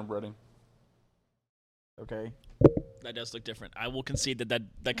definitely a different breading. okay. that does look different. I will concede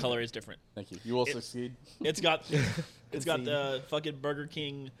that color is different. Thank you. You will succeed. It's got the fucking Burger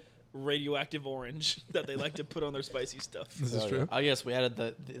King radioactive orange that they like to put on their spicy stuff. This is true. I guess we added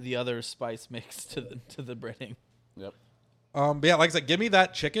the other spice mix to the breading. Yep. But yeah, like I said, give me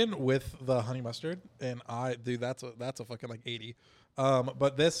that chicken with the honey mustard, and that's a fucking like 80.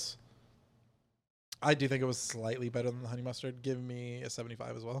 But this, I do think it was slightly better than the honey mustard. Give me a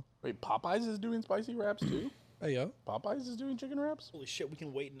 75 as well. Wait, Popeyes is doing spicy wraps too? Hey yo, Popeyes is doing chicken wraps? Holy shit, we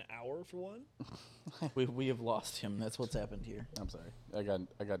can wait an hour for one? We have lost him. That's what's happened here. I'm sorry. I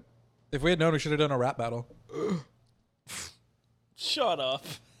got. if we had known, we should have done a rap battle. Shut up.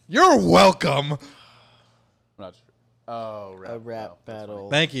 You're welcome. I'm not sure. Oh, rap. A rap that's battle. funny.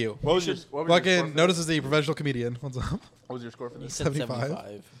 Thank you. What was your score Fucking for notice is the professional comedian. What's up? What was your score for He this? said 75.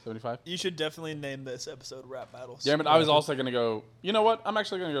 75. 75? You should definitely name this episode Rap Battles. Damn it, I was also going to go, you know what? I'm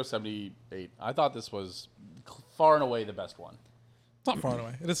actually going to go 78. I thought this was far and away the best one. It's not far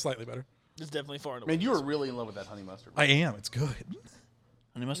away. It is slightly better. It's definitely far and away. Man, you were really in love with that honey mustard. I am. It's good.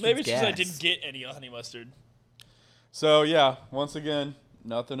 Honey mustard's Maybe it's because I gas. didn't get any honey mustard. So, yeah, once again,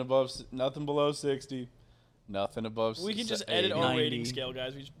 nothing below 60. Nothing above We can just 80. edit our 90. rating scale,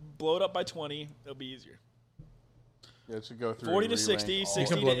 guys. We just blow it up by 20. It'll be easier. Yeah, it should go through 40 to and 60, re-rank all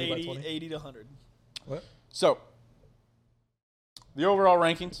 60 of to blow me by 80, 20. 80 to 100. What? So, the overall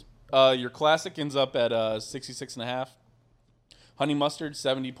rankings. Your classic ends up at 66.5. Honey mustard,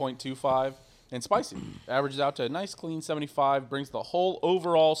 70.25. And spicy averages out to a nice clean 75. Brings the whole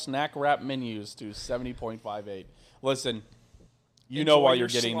overall snack wrap menus to 70.58. Listen, you know Enjoy why your you're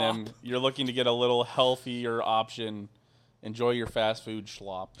getting them. slop. You're looking to get a little healthier option. Enjoy your fast food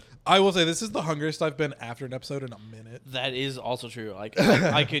schlop. I will say this is the hungriest I've been after an episode in a minute. That is also true. Like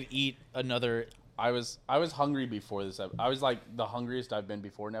I could eat another. I was hungry before this. I was like the hungriest I've been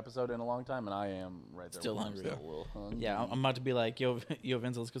before an episode in a long time, and I am right there. Still with hungry. you. Still a little hungry. Yeah, I'm about to be like, yo,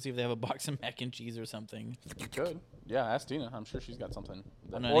 Vince, let's go see if they have a box of mac and cheese or something. You could. Yeah, ask Tina. I'm sure she's got something.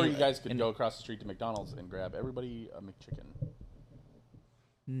 I'm not Or even- you guys could and- go across the street to McDonald's and grab everybody a McChicken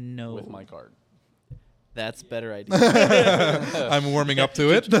No, with my card. that's a better idea. I'm warming up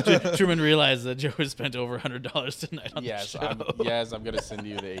to it. Truman realized that Joe has spent over $100 tonight on Yes, the show. I'm gonna send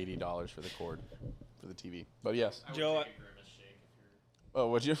you the $80 for the cord for the TV. But yes. I would Joe, take a Grimace shake if you're. Oh,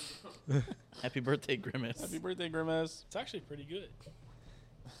 would you? Happy birthday, Grimace. Happy birthday, Grimace. it's actually pretty good.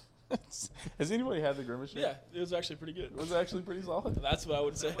 Has anybody had the Grimace shake? Yeah, it was actually pretty good. Was it actually pretty solid? That's what I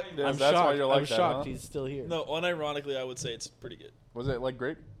would say. Yeah, I'm that's shocked. why you're like I'm that, shocked huh? he's still here. No, unironically, I would say it's pretty good. Was it like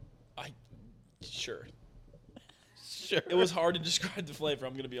grape? Sure. Sure. It was hard to describe the flavor,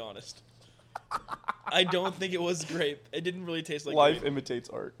 I'm going to be honest. I don't think it was grape. It didn't really taste like Life grape. imitates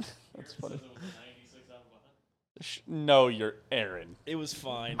art. That's funny. Says it was a 96 out of 100. No, you're Aaron. It was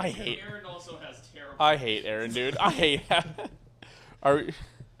fine. I hate. Aaron also has terrible. I hate Aaron, dude. I hate. Are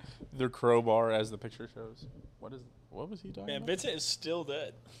their crowbar as the picture shows? What was he talking Man, about? Vincent is still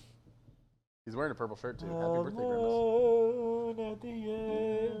dead. He's wearing a purple shirt too. Happy birthday, Grimace. At the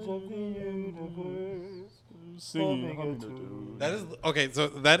edge of the universe. Singing. That is okay. So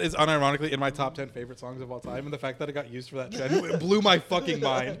that is unironically in my top 10 favorite songs of all time, and the fact that it got used for that trend it blew my fucking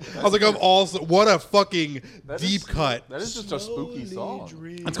mind. I was like, of all, what a fucking deep cut. That is just a spooky song.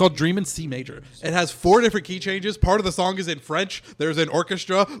 It's called Dream in C Major. It has 4 different key changes. Part of the song is in French. There's an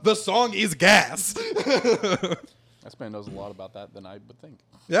orchestra. The song is gas. This man knows a lot about that than I would think.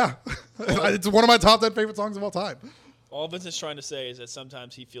 Yeah, it's one of my top 10 favorite songs of all time. All Vincent's trying to say is that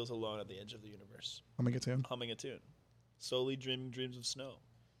sometimes he feels alone at the edge of the universe, I'm gonna get to him. humming a tune, slowly dreaming dreams of snow.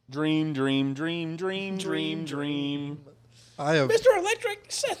 Dream, dream, dream, dream, dream, dream. I have Mr. Electric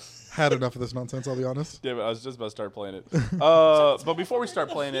said. had enough of this nonsense. I'll be honest. Damn it, I was just about to start playing it. But before we start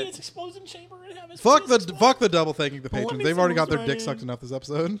playing Phoenix it, explosion chamber and have his Fuck Phoenix the explode. double thanking the patrons. They've already got their dick sucked enough this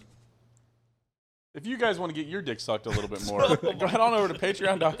episode. if you guys want to get your dick sucked a little bit more, go head on over to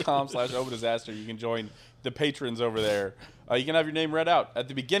patreon.com/overdisaster. You can join the patrons over there. You can have your name read out at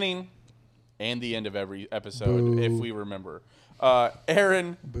the beginning and the end of every episode, if we remember.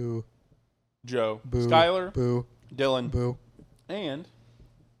 Aaron, Boo. Joe, Boo. Skylar, Boo. Dylan, Boo. and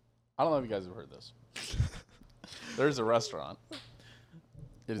I don't know if you guys have heard this. There's a restaurant.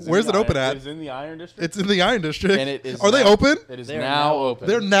 Where's it open at? It is in the Iron District. It's in the Iron District. And it is Are they now- open? It is They are now now open.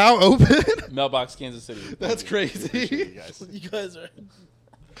 They're now open. Mailbox, Kansas City. That's Thank you. crazy. Appreciate you guys. You guys are.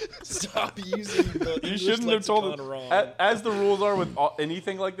 Stop using the You English shouldn't have told lexicon us. wrong. As the rules are with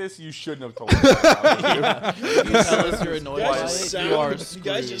anything like this, you shouldn't have told us. If you tell us you're annoyed You by guys it, just you are sound. You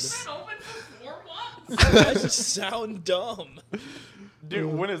guys screwed. just. Open for 4 months. You guys just sound dumb. Dude,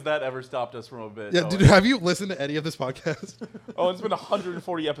 when has that ever stopped us from a bit? Yeah, Oh, dude, have you listened to any of this podcast? Oh, it's been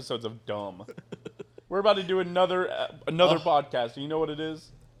 140 episodes of dumb. We're about to do another podcast. You know what it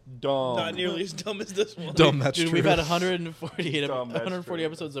is? Dumb. Not nearly as dumb as this one. Dumb, that's Dude, true. we've had 148, Dumb, that's 140 true.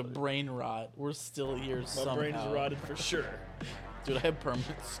 episodes of brain rot. We're still here My somehow. brain is rotted for sure. Dude, I have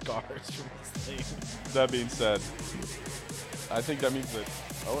permanent scars from this thing. That being said, I think that means that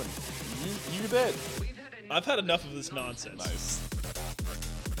Owen, you did. I've had enough of this nonsense. Nice.